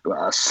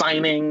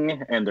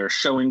signing, and they're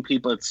showing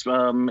people. It's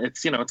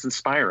it's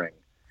inspiring.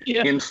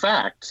 Yeah. In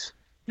fact,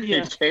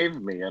 Yeah. it gave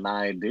me an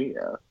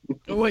idea.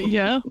 What?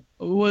 Yeah.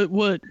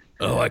 What?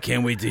 oh, I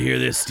can't wait to hear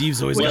this.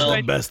 Steve's always Well, got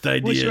the best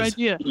What's your ideas.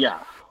 idea? Yeah.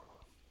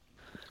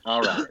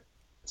 All right.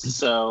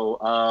 So,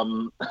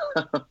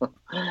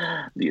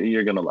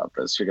 you're gonna love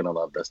this. You're gonna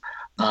love this.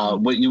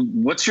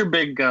 What's your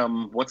big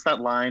what's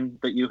that line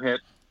that you hit?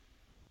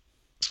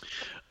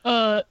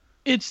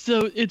 It's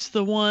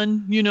the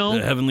one,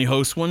 The Heavenly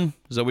Host one?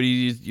 Is that what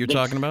you're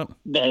talking about?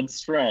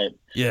 That's right.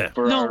 Yeah.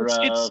 For No, our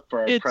it's-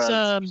 for our it's,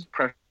 friends,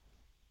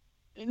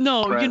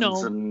 no,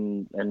 friends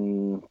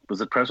and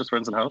was it Precious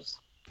Friends and Hosts?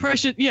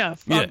 precious, yeah,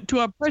 Yeah. to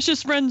our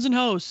precious friends and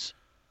hosts.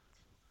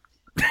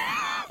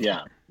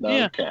 Yeah.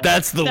 Yeah. Okay.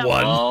 That's the That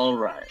one. All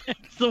right.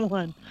 It's the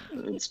one.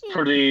 It's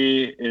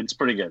pretty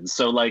good.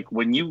 So like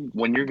when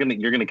you're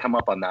gonna come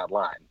up on that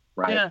line,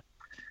 right? Yeah.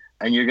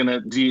 And you're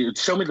gonna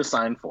show me the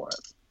sign for it.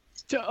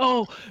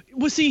 Oh,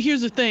 well, see,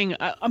 here's the thing.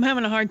 I'm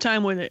having a hard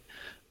time with it.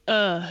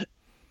 I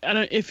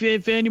don't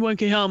if anyone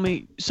can help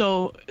me.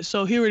 So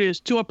here it is.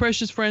 To our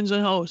precious friends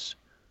and hosts,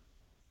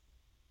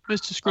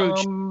 Mr.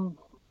 Scrooge.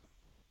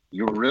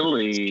 You're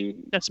really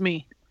That's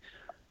me.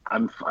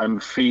 I'm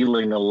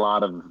feeling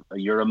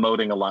you're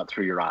emoting a lot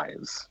through your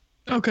eyes,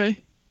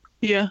 Okay.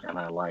 Yeah. and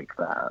I like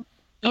that.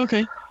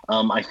 Okay.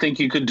 I think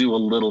you could do a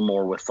little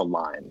more with the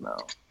line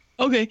though.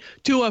 Okay.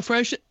 To our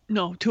precious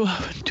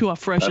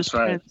That's right.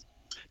 friends.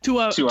 To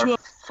our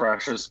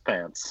Freshest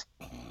pants.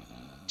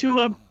 to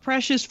our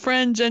precious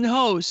friends and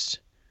hosts.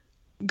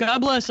 God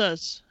bless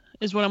us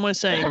is what I'm gonna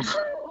say.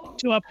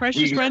 To our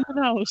precious You- friends and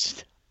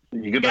hosts.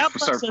 You gonna God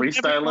bless start us,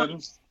 freestyling?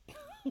 everyone.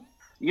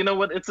 You know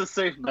what? It's a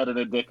safe bet in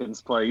a Dickens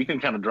play. You can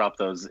kind of drop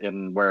those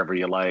in wherever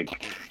you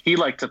like. He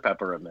liked to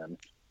pepper them in.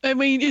 I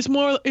mean, it's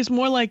more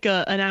like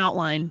an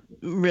outline,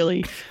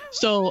 really.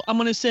 So I'm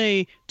gonna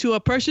say to our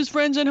precious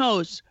friends and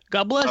hosts,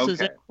 God bless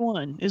us, Okay.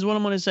 everyone, is what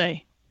I'm gonna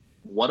say.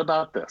 What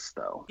about this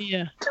though?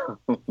 Yeah.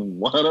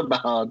 What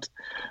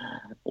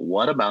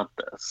about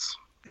this?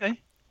 Okay.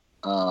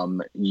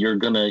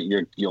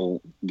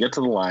 You'll get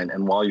to the line,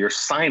 and while you're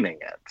signing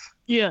it,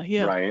 Yeah.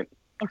 Yeah. right,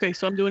 Okay.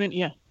 So I'm doing it.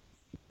 Yeah.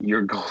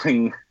 you're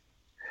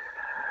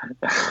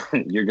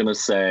gonna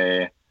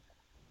say,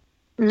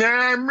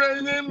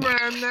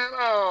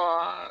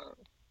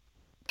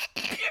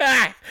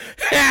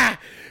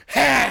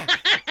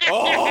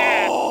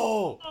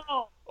 oh,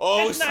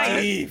 oh,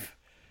 Steve.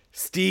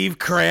 Steve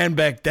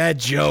Cranbeck, that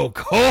joke.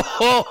 Ho,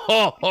 ho,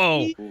 ho,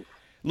 ho.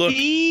 Look,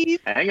 Steve.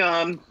 hang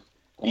on.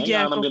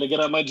 Yeah, I'm gonna get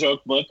out my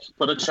joke book,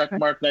 put a check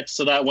mark next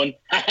to that one.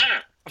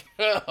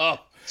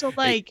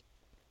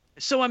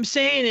 So I'm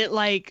saying it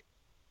like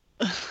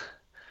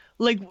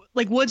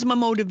what's my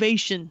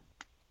motivation?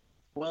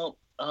 Well,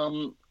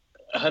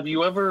 have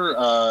you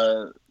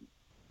ever,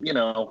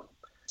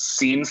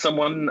 seen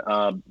someone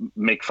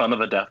make fun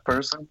of a deaf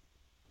person?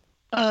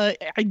 I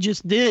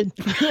just did,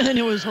 and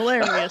it was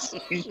hilarious.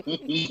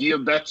 You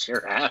bet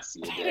your ass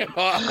you did.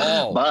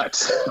 oh,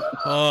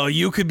 But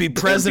you could be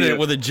president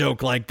with a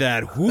joke like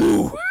that.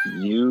 Whoo.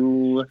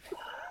 you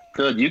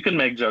can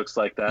make jokes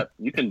like that.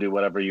 You can do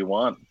whatever you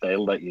want.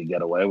 They'll let you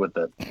get away with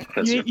it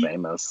because you're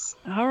famous.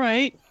 All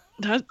right,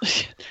 that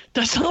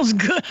sounds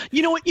good.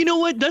 You know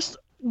what?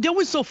 That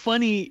was so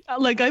funny.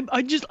 Like I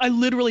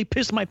literally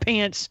pissed my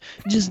pants.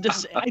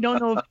 I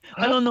don't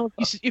know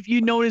if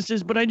you noticed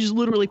this, but I just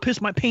literally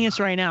pissed my pants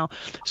right now.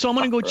 So I'm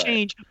gonna go Right.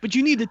 change. But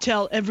you need to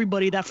tell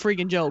everybody that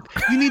friggin' joke.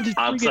 You need to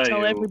I'll friggin' tell tell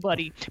you.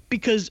 everybody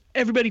because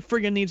everybody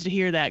friggin' needs to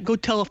hear that. Go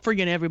tell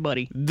friggin'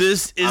 everybody.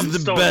 This is I'm the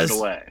stowing best. it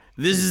away.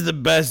 This is the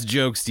best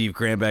joke, Steve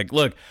Cranbeck.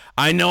 Look,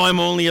 I know I'm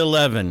only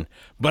 11,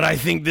 but I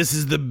think this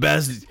is the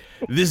best.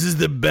 This is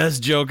the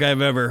best joke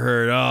I've ever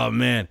heard. Oh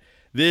man,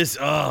 If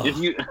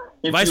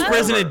Vice you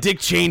President ever- Dick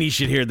Cheney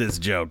should hear this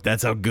joke.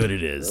 That's how good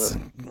it is.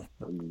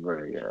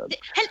 Very good.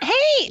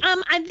 Hey,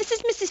 this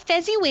is Mrs.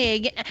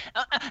 Fezziwig,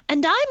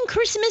 and I'm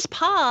Christmas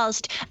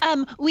Past.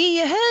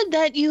 We heard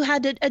that you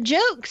had a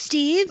joke,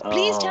 Steve.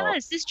 Please tell Oh.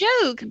 us this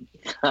joke.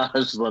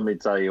 Gosh, let me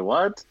tell you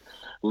what,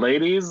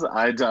 ladies.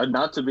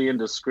 Not to be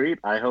indiscreet.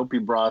 I hope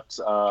you brought.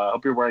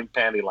 Hope you're wearing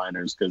panty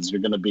liners because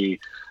you're going to be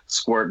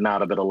squirting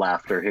out a bit of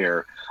laughter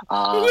here.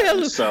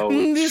 So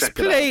this check it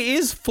play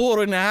is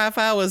 4.5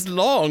 hours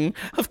long.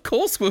 Of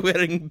course, we're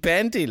wearing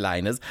panty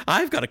liners.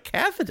 I've got a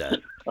catheter.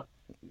 out.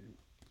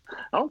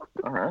 Oh,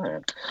 all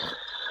right.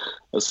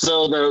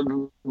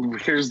 So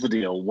here's the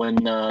deal.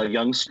 When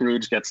young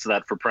Scrooge gets to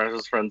that for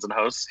precious friends and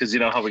hosts, because you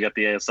know how we got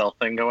the ASL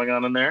thing going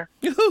on in there.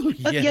 Oh,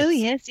 Oh,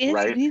 yes,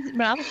 Right.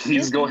 Rob.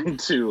 He's going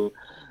to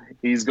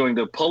He's going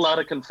to pull out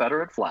a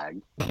Confederate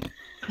flag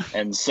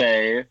and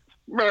say,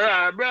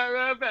 "Brah,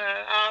 brah,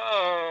 brah,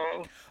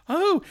 oh."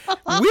 Oh,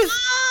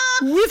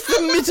 with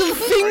the middle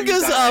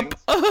fingers up.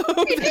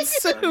 Oh,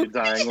 that's so. Are you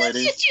dying, lady?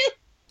 It's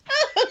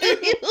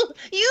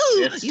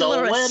You're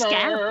the a winner.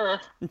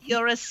 scamp.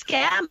 You're a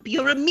scamp.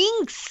 You're a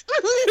minx.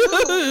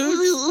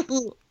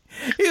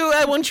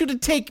 I want you to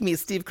take me,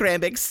 Steve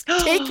Krambix.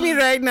 Take me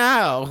right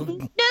now.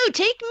 No,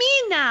 take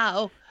me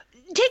now.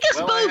 Take us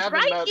Well, both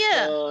right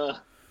here.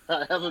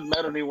 I haven't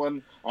met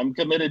anyone I'm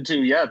committed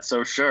to yet,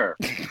 so sure.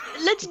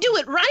 Let's do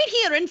it right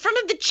here in front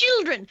of the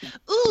children.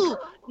 Ooh,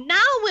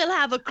 now we'll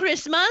have a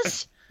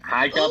Christmas.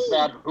 Hike up Ooh.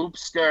 that hoop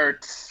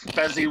skirt,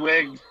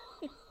 Fezziwig.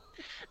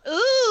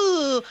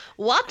 Ooh,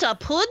 what a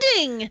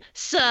pudding,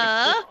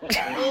 sir.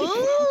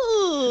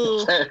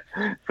 Ooh.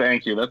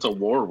 Thank you. That's a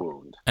war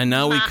wound. And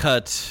now we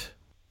cut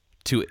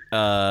to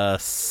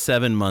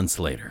 7 months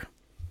later.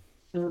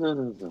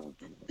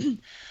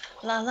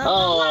 La, la,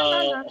 la, la,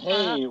 la, la.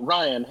 Hey,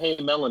 Ryan. Hey,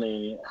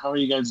 Melanie. How are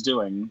you guys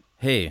doing?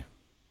 Hey,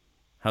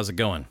 how's it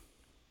going?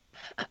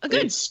 Good.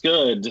 It's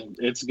good.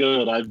 It's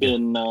good. I've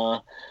been,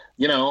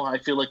 I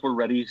feel like we're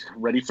ready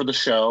for the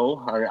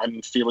show.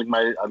 I'm feeling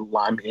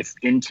I'm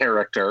in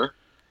character.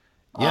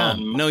 Yeah.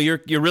 No,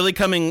 you're really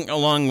coming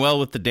along well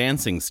with the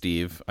dancing,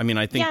 Steve. I mean,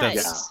 I think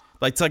that's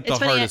like the It's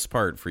funny, hardest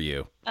part for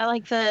you. I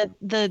like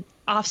the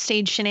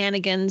offstage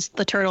shenanigans,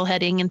 the turtle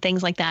heading, and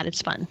things like that.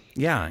 It's fun.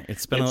 Yeah,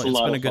 it's been It's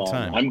a good fun.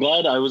 time. I'm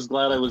glad I was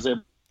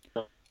able.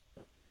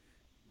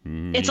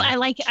 It's I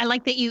like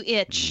that you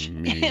itch.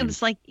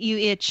 It's like you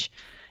itch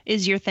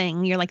is your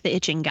thing. You're like the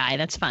itching guy.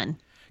 That's fun.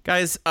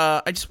 Guys,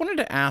 I just wanted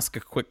to ask a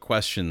quick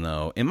question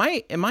though. Am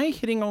I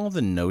hitting all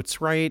the notes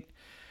right?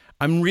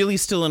 I'm really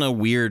still in a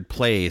weird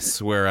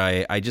place where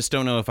I just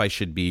don't know if I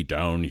should be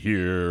down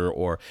here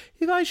or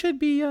if I should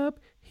be up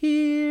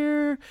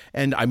here.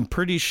 And I'm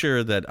pretty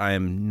sure that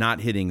I'm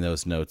not hitting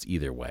those notes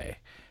either way.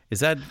 Is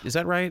that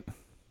right?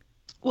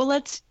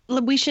 Well,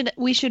 we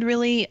should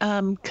really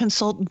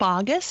consult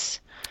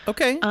Bogus.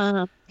 Okay.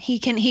 He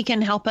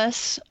can help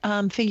us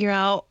figure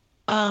out.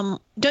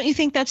 Don't you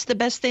think that's the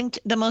best thing,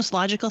 the most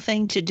logical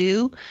thing to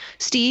do,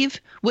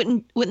 Steve?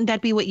 Wouldn't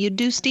that be what you'd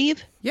do,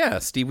 Steve? Yeah,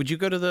 Steve, would you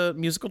go to the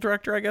musical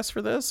director, I guess,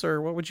 for this,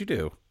 or what would you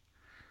do?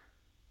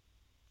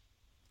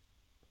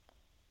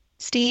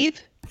 Steve?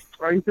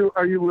 Are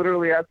you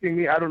literally asking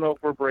me? I don't know if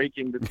we're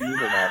breaking the team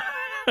or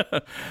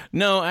not.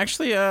 No,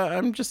 actually,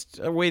 I'm just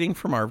waiting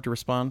for Marv to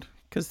respond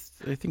because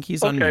I think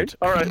he's on Okay, mute.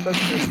 all right.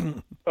 That's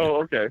good.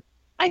 Oh, okay.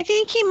 I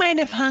think he might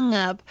have hung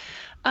up.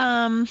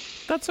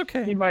 That's He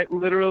okay. might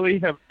literally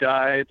have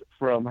died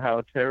from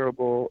how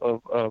terrible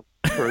of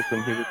a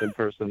person he was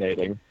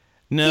impersonating.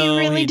 No, He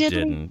really he did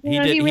didn't. leave. He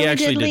Yeah, did. he He really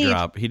actually did did leave.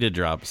 drop. He did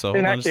drop. So In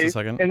hold on that just a case,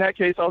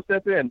 second. I'll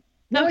step in.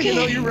 No,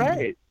 Okay. you're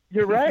right.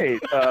 You're right.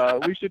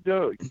 We should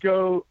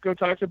go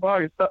talk to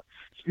Bogus.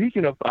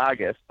 Speaking of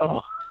Bogus,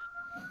 oh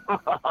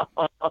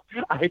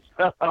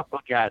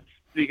God.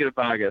 Speaking of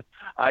Bogus,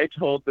 I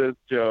told this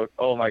joke.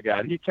 Oh my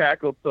God, he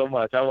cackled so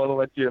much. I want to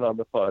let you in on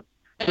the fun.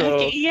 So,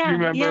 Okay, yeah, you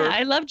remember? yeah.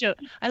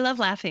 I love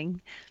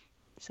laughing.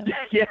 So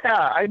Yeah,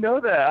 I know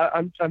that.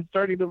 I'm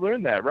starting to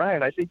learn that,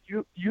 Ryan. I think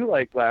you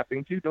like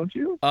laughing too, don't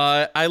you?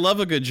 I love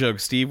a good joke,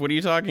 Steve. What are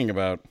you talking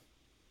about?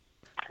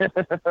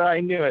 I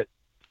knew it.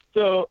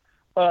 So,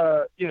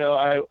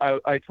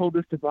 I told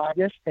this to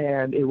Bogus,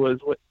 and it was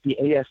the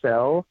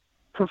ASL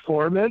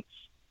performance,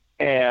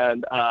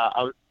 and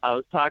I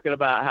was talking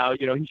about how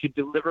he should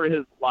deliver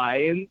his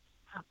lines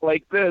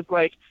like this,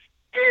 like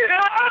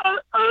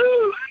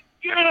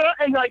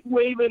and like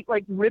waving,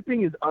 like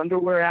ripping his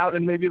underwear out,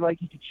 and maybe like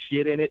he could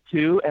shit in it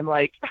too, and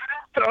like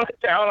throw it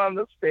down on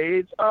the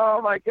stage.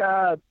 Oh my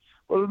God!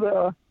 What was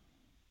the?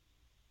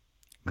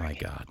 My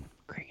God.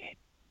 cricket.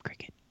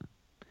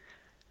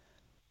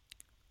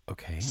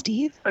 Okay.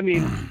 Steve? I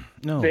mean,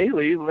 No.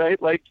 Bailey, right?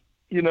 Like,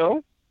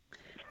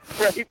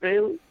 right,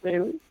 Bailey.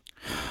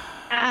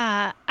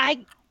 I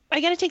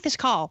gotta take this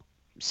call.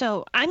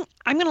 So I'm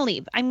gonna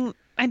leave. I'm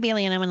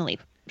Bailey and I'm gonna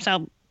leave.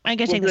 So I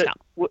gotta take this call.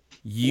 Was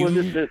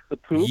it the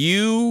poop? Was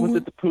You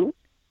it the poop?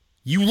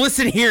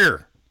 listen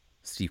here,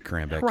 Steve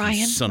Karambek.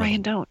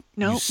 Ryan, don't.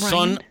 No, you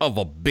son Ryan. of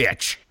a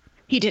bitch.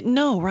 He didn't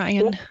know,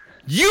 Ryan.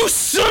 You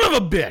son of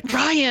a bitch.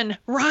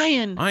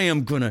 Ryan. I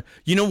am gonna.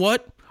 You know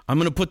what? I'm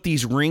gonna put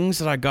these rings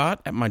that I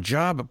got at my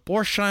job at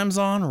Borsheim's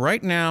on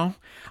right now.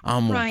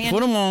 I'm gonna Ryan.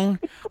 put them on.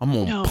 I'm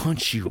gonna No.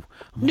 punch you.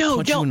 I'm No, gonna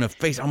punch you don't. in the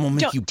face. I'm gonna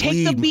make Don't you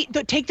take bleed.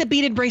 take the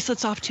beaded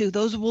bracelets off too.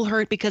 Those will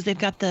hurt because they've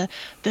got the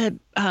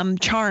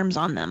charms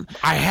on them.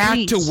 I have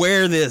to Please.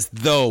 wear this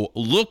though.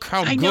 Look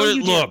how I know good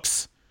you it do.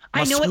 looks.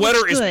 My I know sweater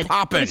it looks good, is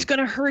popping. but it's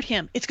gonna hurt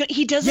him.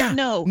 He doesn't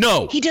know.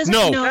 No. He doesn't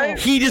no. know.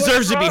 He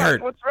deserves to be What's wrong?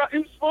 hurt. What's wrong?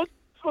 It was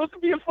supposed to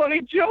be a funny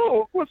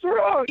joke. What's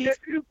wrong?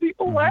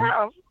 People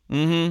laugh.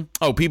 Mm-hmm.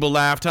 Oh, people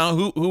laughed, huh?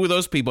 Who are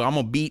those people? I'm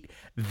gonna beat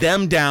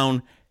them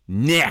down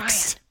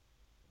next.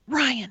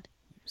 Ryan.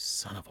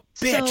 Son of a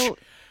bitch. So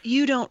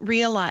you don't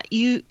realize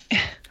you.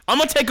 I'm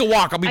gonna take a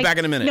walk. I'll be back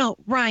in a minute. No,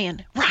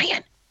 Ryan.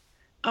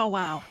 Oh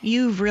wow,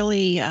 you've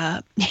really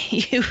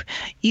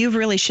you've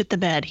really shit the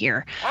bed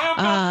here.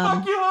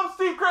 Fuck you, I'm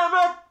Steve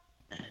Kramek.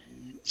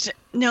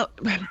 No,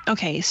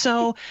 okay.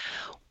 So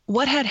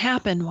what had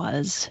happened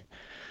was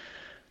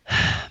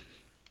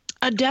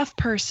a deaf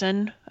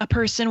person, a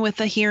person with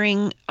a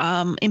hearing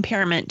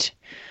impairment,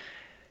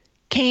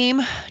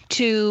 came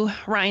to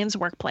Ryan's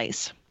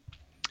workplace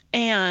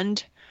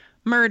and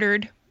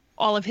murdered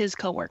all of his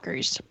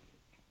coworkers.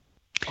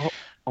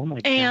 Oh my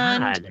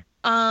And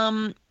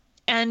God.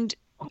 and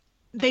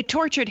they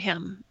tortured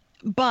him.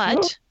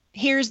 But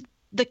here's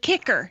the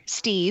kicker,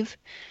 Steve.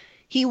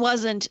 He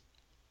wasn't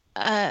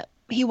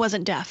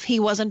deaf. He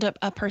wasn't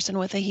a person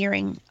with a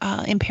hearing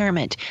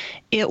impairment.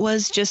 It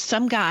was just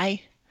some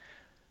guy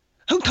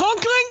who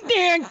talked like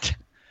that.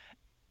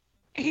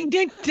 He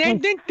did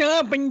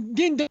up and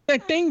did the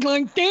things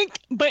like that,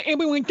 but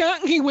everyone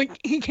thought he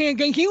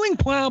had a hearing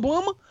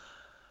problem.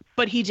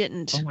 But he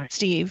didn't,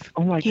 Steve.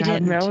 Oh my he God,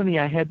 didn't. Melanie,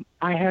 I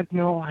had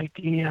no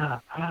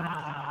idea.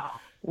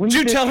 When Did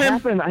you this tell him?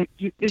 happen?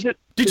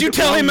 Did you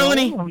tell him,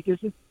 Melanie?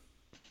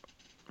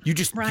 You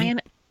just Ryan,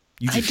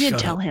 you just I did shut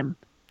tell up. him.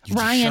 You just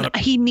Ryan, shut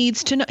up. he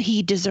needs to know.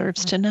 He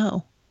deserves to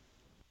know.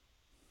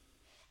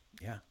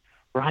 Yeah.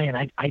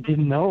 Ryan, I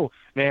didn't know,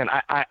 man.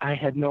 I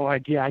had no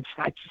idea.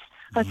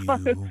 I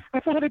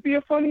thought it'd be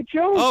a funny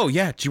joke. Oh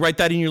yeah. Did you write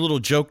that in your little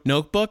joke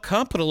notebook?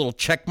 Huh? Put a little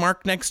check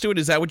mark next to it.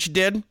 Is that what you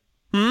did?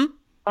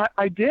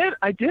 I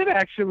did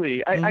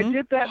actually. I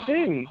did that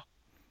thing.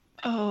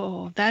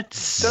 Oh,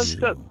 that's Does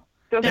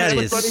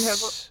everybody have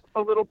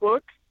a little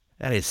book?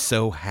 That is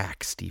so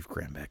hack, Steve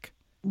Kramek.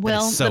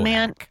 well. So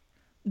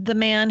The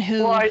man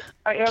who Well,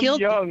 I am killed.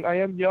 young. I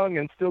am young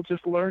and still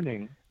just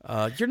learning.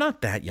 You're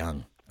not that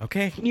young,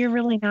 okay? You're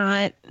really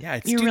not. Yeah,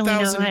 it's You're really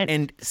not.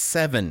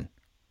 2007,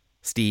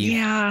 Steve.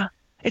 Yeah,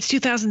 it's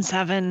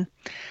 2007.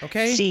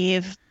 Okay.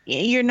 Steve,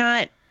 you're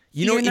not.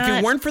 You know, you're if it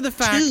not weren't for the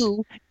fact,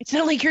 two. It's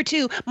not like you're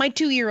two. My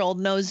 2-year-old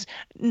knows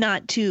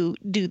not to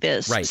do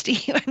this, Right.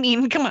 Steve. I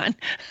mean, come on.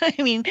 I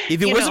mean,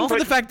 if it you wasn't know. for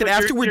the fact that But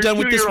after your we're done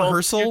with this 2-year-old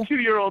rehearsal, your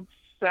 2-year-old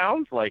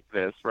sounds like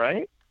this,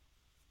 right?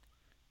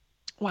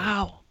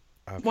 Wow.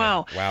 Okay.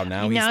 Wow. Wow,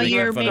 now Now he's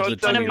you're making fun of the making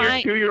fun of 2-year-old.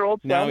 my-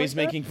 2-year-old. Now he's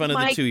making fun of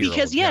the 2-year-old.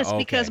 Because Yeah, yes,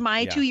 because okay, my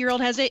yeah.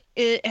 2-year-old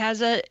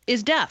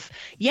is deaf.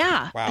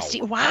 Yeah. Wow.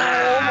 Wow.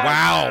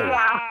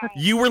 Wow.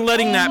 You were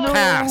letting that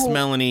pass,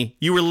 Melanie.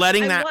 You were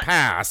letting I that wa-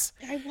 pass.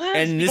 I was.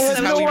 And this because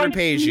is I how was- we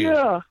repays you.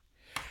 Yeah.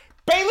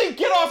 Bailey,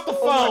 get off the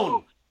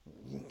phone.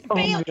 Oh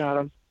my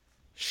God.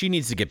 She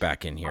needs to get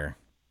back in here.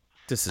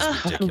 This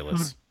is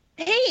ridiculous.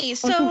 Hey, I'm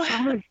so so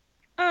sorry.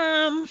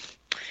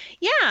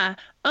 yeah.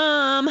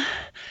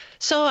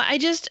 So I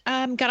just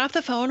got off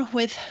the phone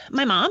with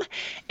my mom,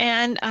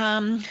 and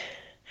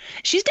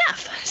she's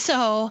deaf.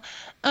 So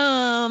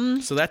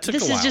So that took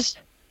this a while.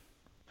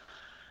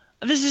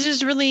 This is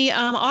just really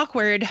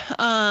awkward.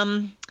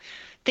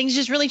 Things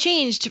just really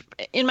changed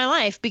in my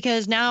life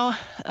because now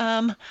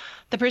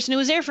the person who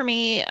was there for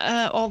me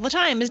all the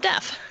time is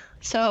deaf.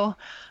 So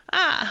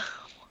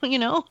you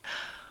know,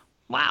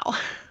 wow.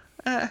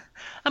 I'm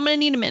gonna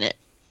need a minute.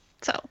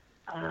 So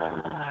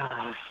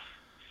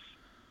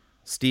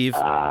Steve.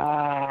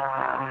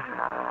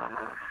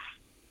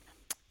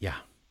 Yeah.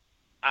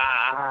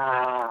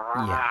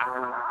 Yeah.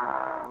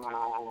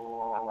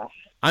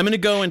 I'm going to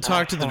go and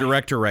talk to the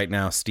director right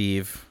now,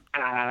 Steve.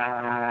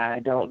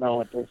 I don't know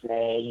what to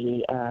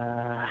say.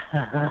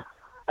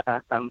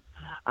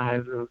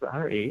 I'm so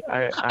sorry.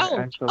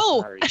 I'm so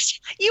sorry.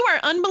 You are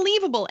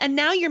unbelievable. And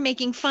now you're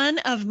making fun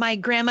of my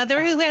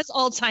grandmother who has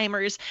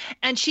Alzheimer's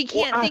and she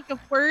can't think of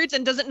words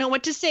and doesn't know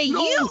what to say.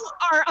 No. You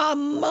are a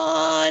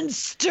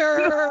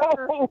monster.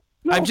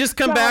 No, I've just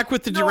come no, back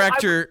with the no,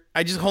 director.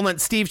 Hold on.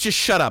 Steve, just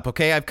shut up,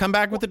 okay? I've come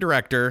back with the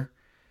director.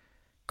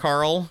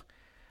 Carl.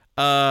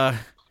 Oh,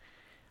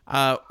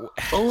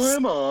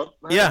 Emma.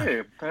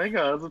 Yeah. Hey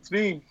guys, it's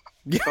me.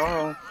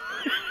 Carl.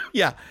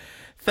 Yeah.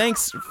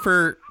 Thanks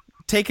for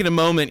taking a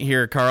moment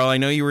here, Carl. I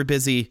know you were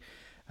busy.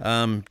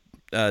 Buying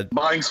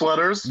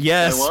sweaters?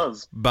 Yes. I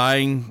was.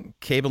 Buying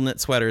cable knit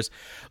sweaters.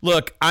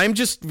 Look, I'm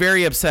just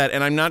very upset,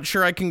 and I'm not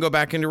sure I can go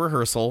back into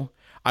rehearsal.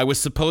 I was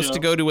supposed to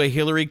go to a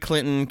Hillary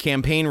Clinton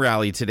campaign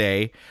rally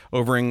today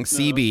over in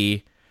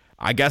CB.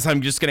 I guess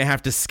I'm just going to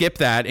have to skip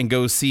that and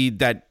go see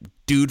that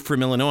dude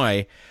from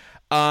Illinois.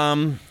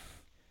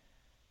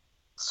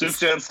 Soup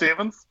Jan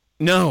Stevens?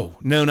 No.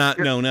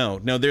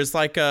 There's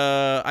like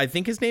I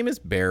think his name is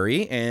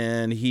Barry,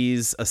 and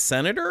he's a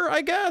senator,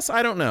 I guess.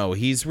 I don't know.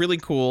 He's really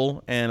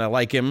cool, and I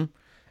like him,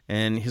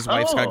 and his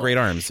wife's got great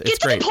arms. It's Get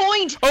to great. the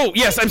point. Oh,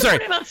 yes, I'm sorry.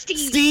 What about Steve?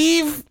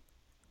 Steve,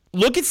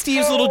 look at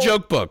Steve's little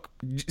joke book.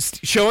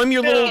 Show him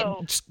your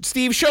little...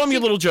 Steve, show him your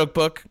little joke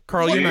book.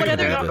 Carl, you're not going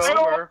to do this.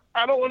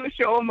 I don't want to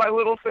show him my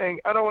little thing.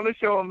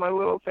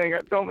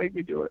 Don't make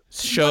me do it.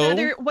 Show...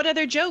 What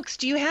other jokes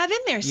do you have in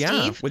there, Steve?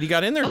 Yeah, what do you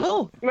got in there?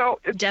 Oh, No,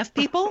 it's deaf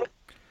people?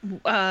 People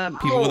with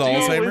no,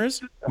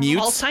 Alzheimer's?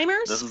 Mutes?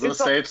 Alzheimer's? This is a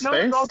It's all- safe no,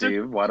 space, it's all just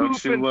Steve. Why don't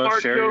poop and you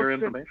fart share your jokes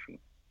and- information?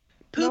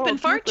 Poop and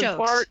fart poop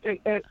jokes.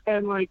 Fart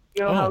and like,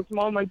 you know, how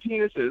small my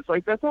penis is.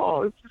 Like, that's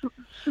all. It's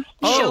just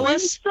Show weird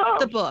us stuff.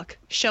 the book.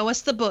 Show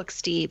us the book,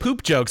 Steve.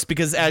 Poop jokes,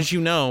 because as you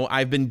know,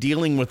 I've been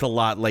dealing with a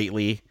lot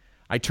lately.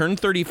 I turned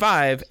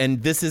 35,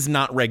 and this is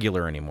not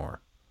regular anymore.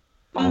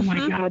 Oh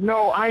my God,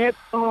 no! I had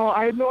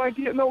no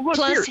idea. No, look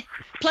here.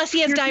 Plus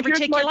he has Here's my book.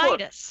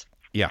 diverticulitis.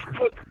 Yeah.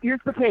 Look, here's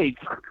the page.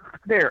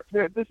 There.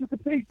 This is the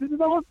page. This is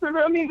all.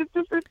 I mean, it's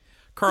just.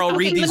 Carl, Okay,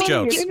 read these let me-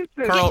 jokes.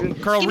 give- Carl,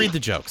 give- Carl, give me- read the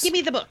jokes. Give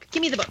me the book.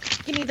 Give me the book.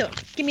 Give me the book.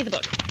 Give me the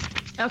book.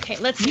 Okay,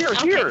 let's see. Here,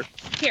 okay.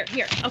 here.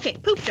 Here. Okay,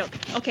 poop joke.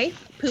 Okay,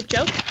 poop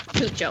joke.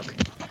 Poop joke.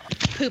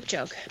 Poop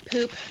joke.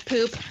 Poop.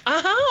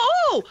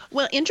 Oh,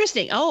 well,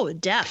 interesting. Oh,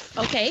 deaf.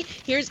 Okay,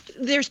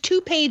 there's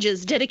 2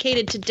 pages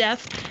dedicated to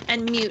deaf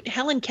and mute.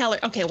 Helen Keller.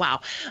 Okay, wow.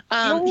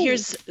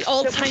 Here's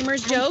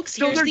Alzheimer's jokes.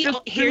 Those are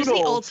just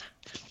doodles.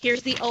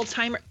 Here's the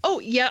Alzheimer. Oh,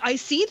 yeah, I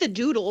see the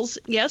doodles.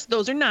 Yes,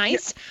 those are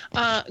nice.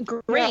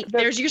 Great. Yeah,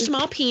 There's your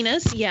small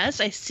penis. Yes,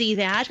 I see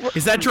that.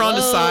 Is that drawn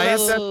to size?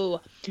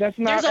 Whoa. That's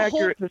not There's a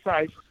accurate to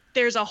size.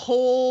 There's a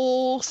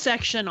whole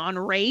section on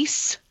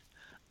race.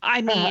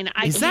 I mean,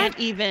 I is can't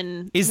that-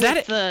 even. is with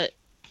that- the?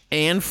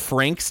 Anne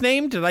Frank's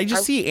name? Did I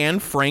just see Anne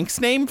Frank's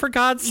name, for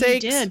God's You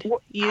sake? did.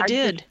 Well, You I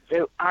did.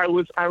 just- I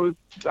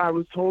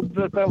was told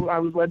that I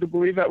was led to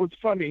believe that was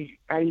funny.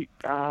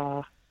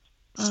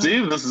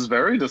 Steve, this is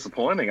very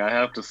disappointing, I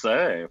have to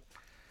say.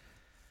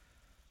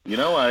 You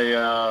know,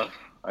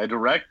 I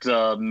direct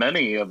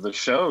many of the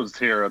shows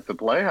here at the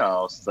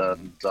Playhouse,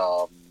 and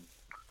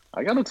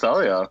I got to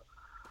tell you,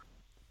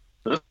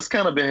 this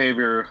kind of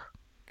behavior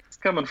is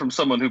coming from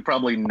someone who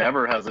probably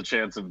never has a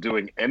chance of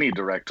doing any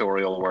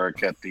directorial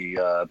work at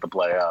the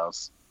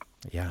Playhouse.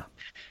 Yeah.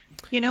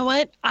 You know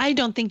what? I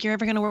don't think you're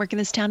ever going to work in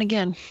this town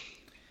again.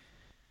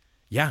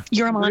 Yeah.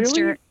 You're a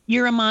monster. Really?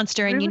 You're a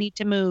monster, and you Really? need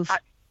to move.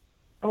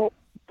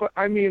 But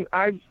I mean,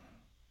 I've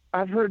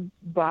heard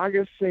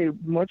Bogus say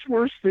much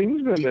worse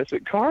things than this.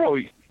 Carl,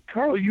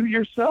 you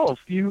yourself,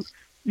 you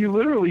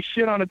literally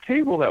shit on a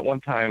table that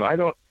one time. I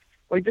don't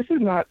like. This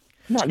is not.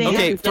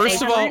 Okay, have-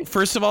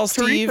 first of all,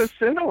 Steve. Teresa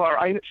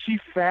Sindelar, she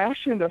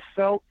fashioned a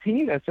felt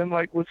penis and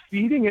like was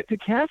feeding it to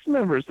cast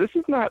members. This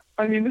is not.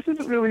 I mean, this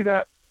isn't really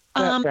that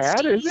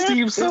bad, is it?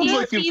 Steve, sounds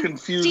like you've Steve,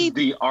 confused Steve.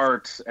 the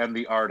art and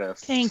the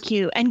artist. Thank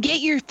you. And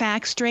get your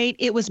facts straight.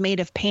 It was made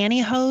of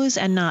pantyhose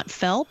and not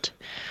felt.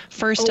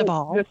 First of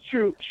all. That's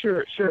true.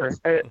 Sure.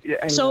 Yeah,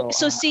 I So know.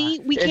 see,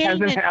 we it can't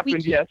hasn't even.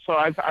 happened yet, so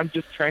I'm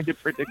just trying to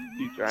predict the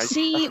future.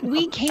 See,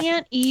 we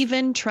can't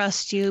even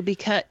trust you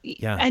because.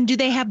 Yeah. And do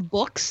they have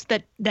books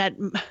that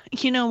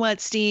you know what,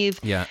 Steve?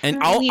 Yeah, and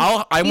We-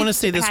 I we want to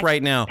say this pack-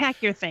 right now.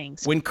 Pack your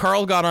things. When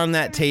Carl got on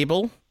that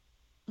table,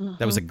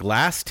 that was a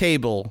glass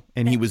table,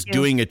 and he was you.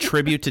 doing a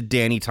tribute to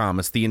Danny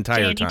Thomas the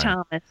entire Danny time.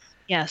 Thomas.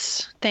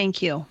 Yes.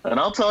 Thank you. And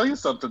I'll tell you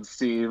something,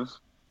 Steve.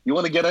 You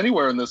want to get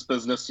anywhere in this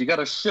business, you got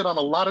to shit on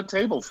a lot of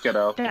tables,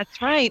 kiddo. That's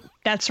right.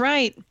 That's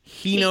right.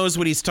 He knows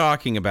what he's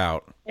talking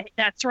about.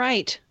 That's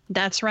right.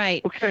 That's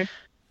right. Okay.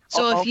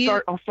 So if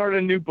you I'll start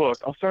a new book.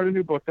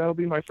 That'll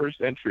be my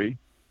first entry.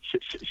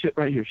 Shit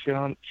right here.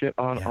 Shit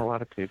on a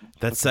lot of tables.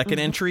 That second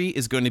entry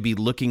is going to be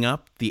looking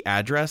up the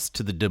address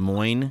to the Des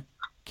Moines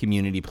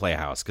Community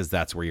Playhouse, because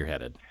that's where you're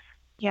headed.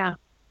 yeah.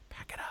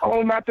 Pack it up.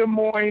 Oh, not Des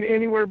Moines.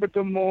 Anywhere but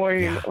Des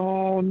Moines. Yeah.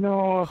 Oh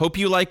no. Hope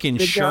you like They got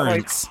like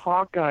insurance.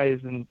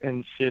 Hawkeyes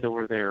and shit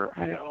over there.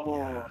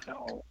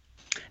 No.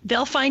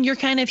 They'll find your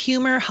kind of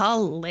humor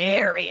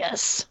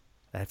hilarious.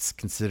 That's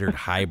considered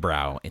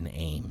highbrow in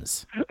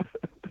Ames.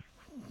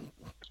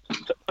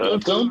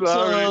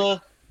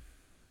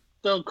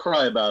 Don't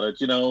cry about it.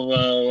 You know,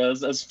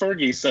 as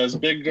Fergie says,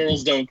 big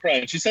girls don't cry.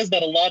 And she says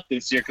that a lot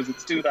this year because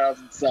it's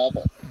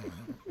 2007.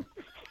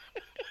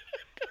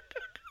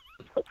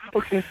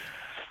 Okay.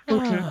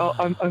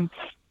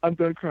 I'm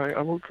done crying.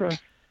 I won't cry.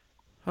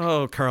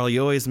 Oh, Carl,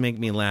 you always make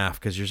me laugh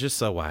because you're just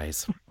so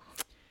wise.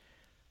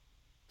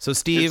 So,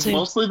 Steve, It's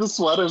mostly the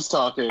sweaters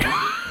talking,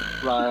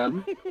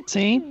 Ryan.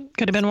 See?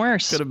 Could have been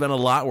worse. could have been a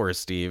lot worse,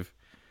 Steve.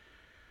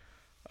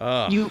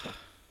 You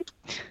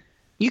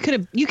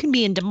can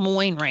be in Des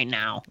Moines right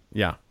now.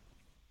 Yeah.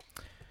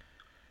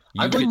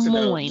 I'd Des like to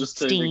know, Moines,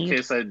 just in Steve.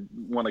 case I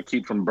want to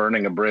keep from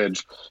burning a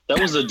bridge, that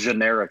was a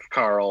generic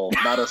Carl,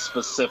 not a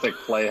specific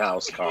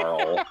Playhouse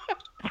Carl.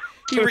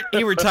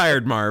 He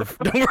retired, Marv.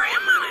 Don't worry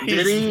about it.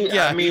 Did he?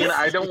 Yeah. I mean,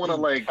 I don't want to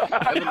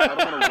I don't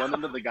want to run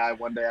into the guy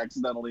one day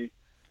accidentally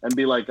and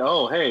be like,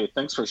 "Oh, hey,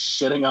 thanks for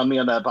shitting on me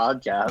on that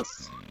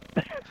podcast."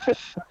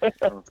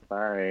 Oh,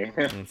 sorry.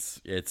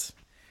 It's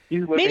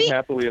He's living Maybe-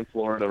 happily in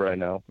Florida right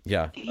now.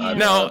 yeah. Yeah.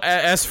 Now,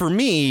 as for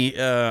me,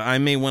 I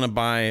may want to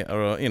buy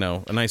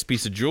a nice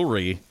piece of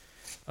jewelry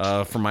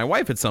for my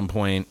wife at some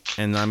point,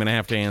 and I'm gonna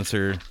have to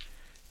answer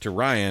to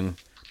Ryan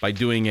by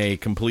doing a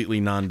completely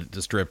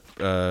nondescript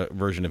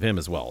version of him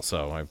as well.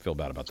 So I feel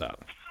bad about that.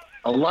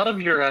 A lot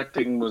of your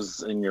acting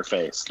was in your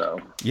face, though.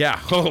 Yeah.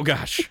 Oh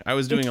gosh, I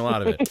was doing a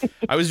lot of it.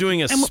 I was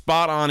doing a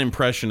spot-on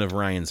impression of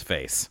Ryan's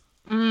face.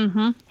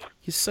 Mm-hmm.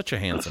 He's such a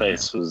The handsome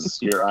face was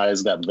your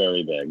eyes got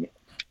very big.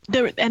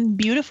 And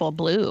beautiful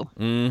blue.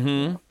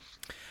 man.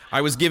 Mm-hmm.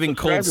 I was giving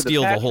Cold Subscribe to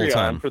Steel the whole Patreon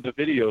time. for the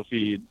video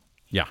feed.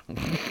 Yeah.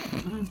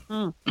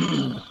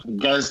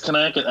 Guys, can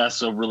I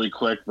ask a really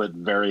quick but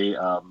very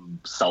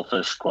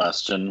selfish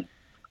question?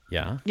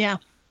 Yeah. Yeah.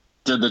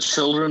 Did the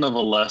Children of a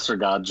Lesser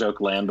God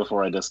joke land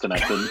before I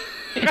disconnected?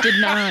 It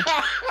did not.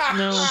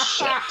 No.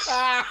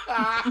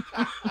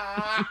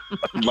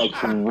 Like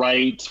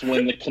right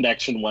when the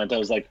connection went, I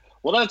was like,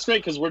 well, that's great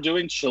because we're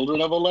doing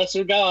Children of a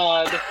Lesser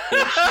God.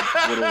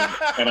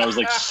 And I was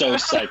like so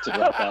psyched to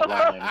drop that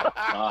line.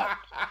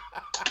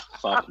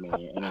 Fuck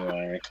me.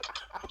 Anyway,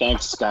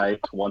 thanks, Skype,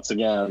 once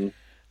again.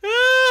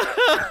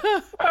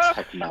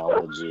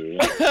 Technology.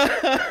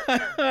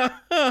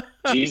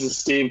 Jesus,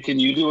 Steve, can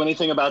you do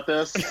anything about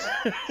this?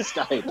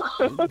 Skype,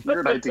 you're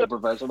an IT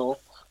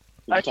professional.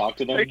 Can you talk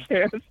to them? I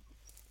can't.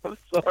 I'm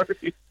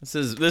sorry.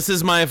 This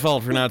is my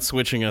fault for not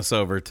switching us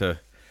over to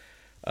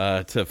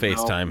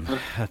FaceTime. No.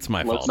 That's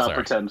my fault. Let's not Sorry.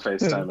 pretend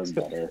FaceTime is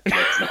better.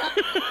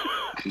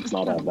 Let's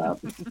not have that.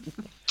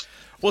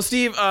 Well,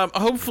 Steve,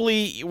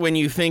 hopefully when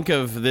you think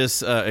of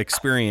this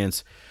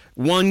experience,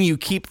 one, you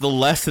keep the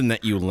lesson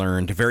that you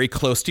learned very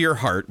close to your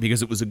heart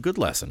because it was a good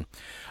lesson.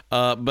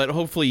 But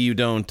hopefully you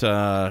don't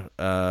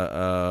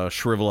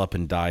shrivel up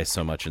and die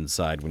so much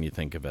inside when you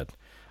think of it.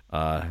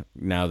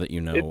 Now that you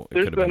know,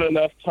 There's been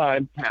enough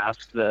time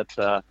past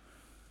that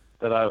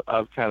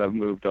I've kind of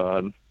moved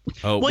on.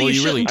 Oh, Well,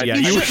 you you really, shouldn't- yeah,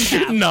 you you shouldn't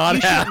should have. not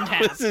You have.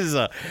 shouldn't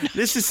have.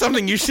 This is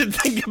something you should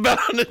think about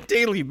on a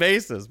daily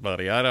basis,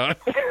 buddy. I don't.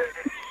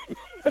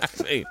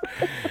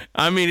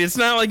 I mean, it's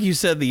not like you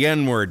said the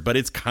N-word, but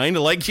it's kind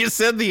of like you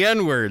said the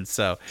N-word.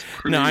 So,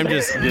 no, I'm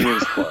just. It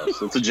is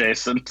close. It's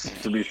adjacent,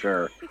 to be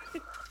sure.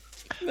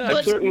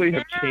 I certainly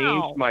have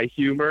changed my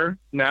humor.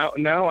 Now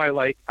I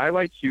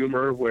like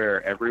humor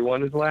where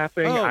everyone is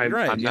laughing. Oh, I'm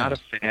right, yeah. not a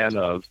fan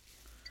of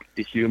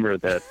the humor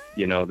that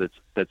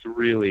that's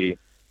really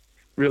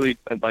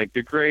like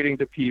degrading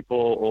to people,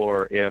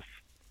 or if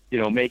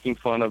making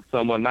fun of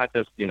someone, not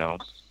just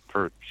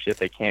for shit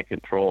they can't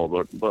control,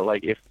 but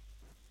like if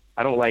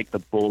I don't like the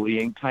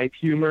bullying type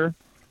humor,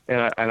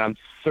 and I'm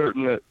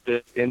certain that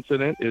this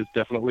incident is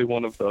definitely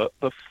one of the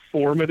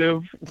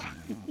formative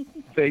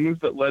things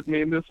that led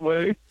me in this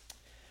way.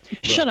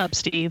 Shut up,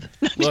 Steve.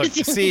 Look,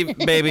 Steve,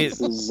 baby, This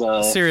is,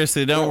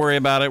 seriously, don't worry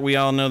about it. We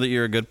all know that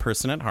you're a good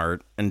person at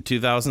heart, and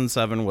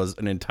 2007 was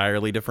an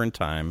entirely different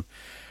time.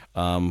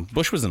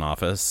 Bush was in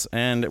office,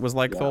 and it was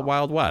like the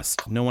Wild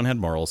West. No one had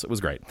morals. It was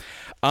great.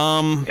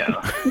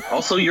 yeah.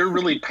 Also, you're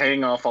really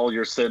paying off all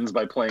your sins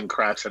by playing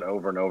Cratchit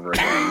over and over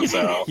again.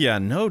 So Yeah,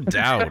 no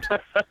doubt.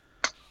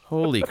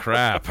 Holy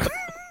crap.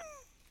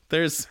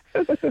 There's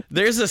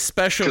a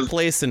special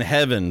place in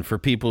heaven for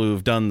people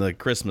who've done the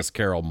Christmas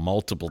Carol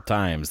multiple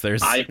times.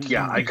 I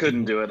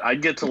couldn't do it.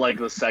 I'd get to like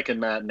the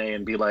second matinee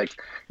and be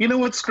like, you know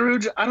what,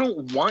 Scrooge? I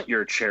don't want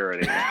your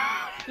charity.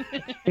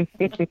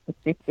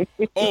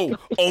 Oh,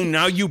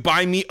 now you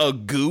buy me a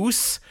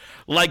goose?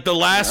 Like the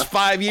last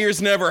 5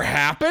 years never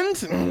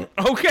happened?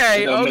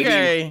 Okay,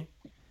 okay.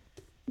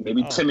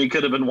 Maybe Timmy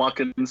could have been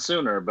walking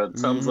sooner, but it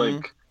sounds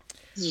like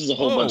this is a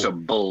whole bunch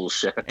of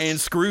bullshit. And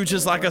Scrooge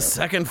is like a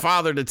second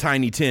father to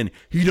Tiny Tin.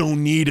 He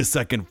don't need a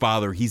second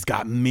father. He's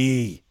got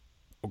me.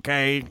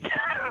 Okay?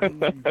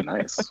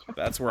 Nice.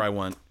 That's where I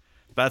want.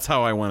 That's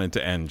how I want it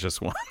to end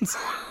just once.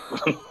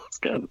 That's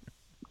good.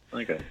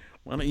 Okay.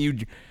 Why don't you...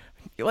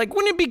 Like,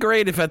 wouldn't it be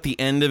great if at the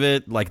end of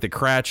it, like, the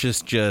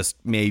Cratchits just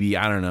maybe,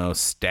 I don't know,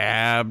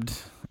 stabbed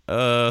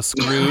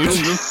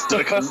Scrooge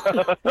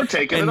We're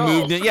taking and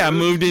it off.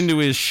 moved into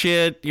his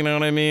shit, you know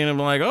what I mean? I'm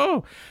like,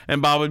 oh,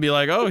 and Bob would be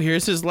like, oh,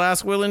 here's his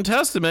last will and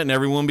testament, and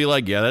everyone would be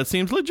like, yeah, that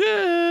seems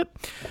legit.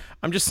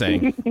 I'm just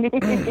saying.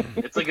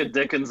 It's like a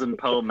Dickens and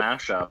Poe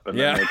mashup, and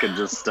then they could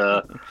just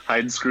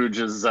hide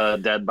Scrooge's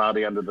dead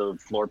body under the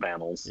floor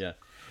panels. Yeah.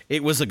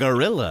 It was a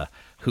gorilla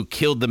who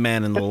killed the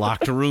man in the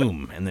locked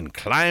room and then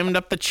climbed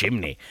up the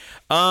chimney.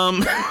 All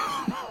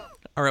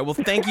right. Well,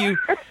 thank you.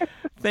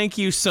 Thank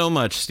you so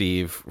much,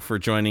 Steve, for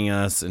joining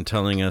us and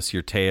telling us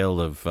your tale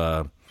of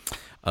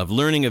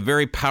learning a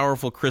very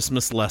powerful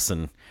Christmas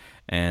lesson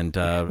and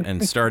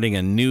starting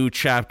a new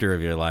chapter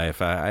of your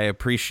life. I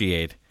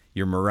appreciate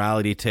your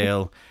morality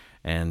tale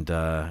and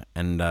well,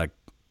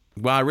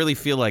 I really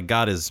feel like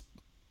God has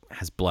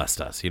blessed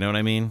us. You know what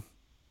I mean?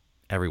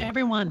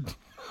 Everyone.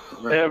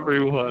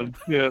 Everyone.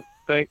 Yeah.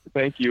 Thank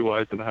you,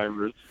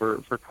 Weisenheimers,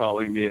 for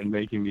calling me and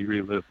making me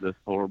relive this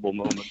horrible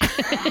moment.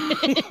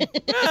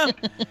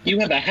 You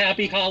have a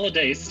happy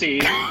holiday,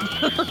 Steve.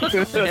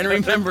 And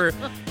remember,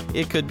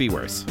 it could be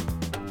worse.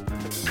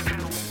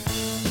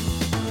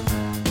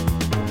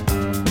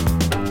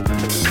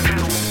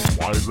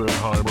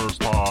 Weisenheimer's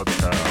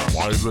Podcast.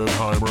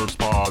 Weisenheimer's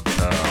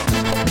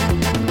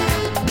Podcast.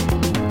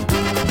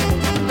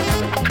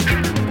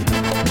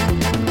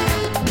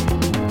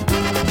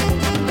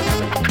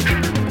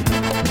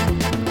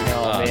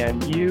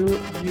 Man,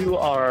 you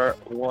are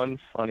one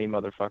funny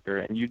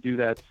motherfucker, and you do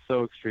that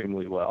so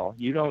extremely well.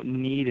 You don't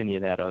need any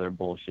of that other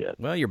bullshit.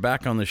 Well, you're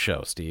back on the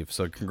show, Steve,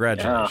 so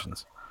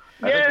congratulations.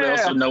 I think we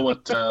also know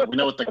what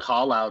the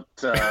call out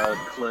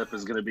clip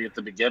is going to be at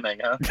the beginning,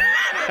 huh?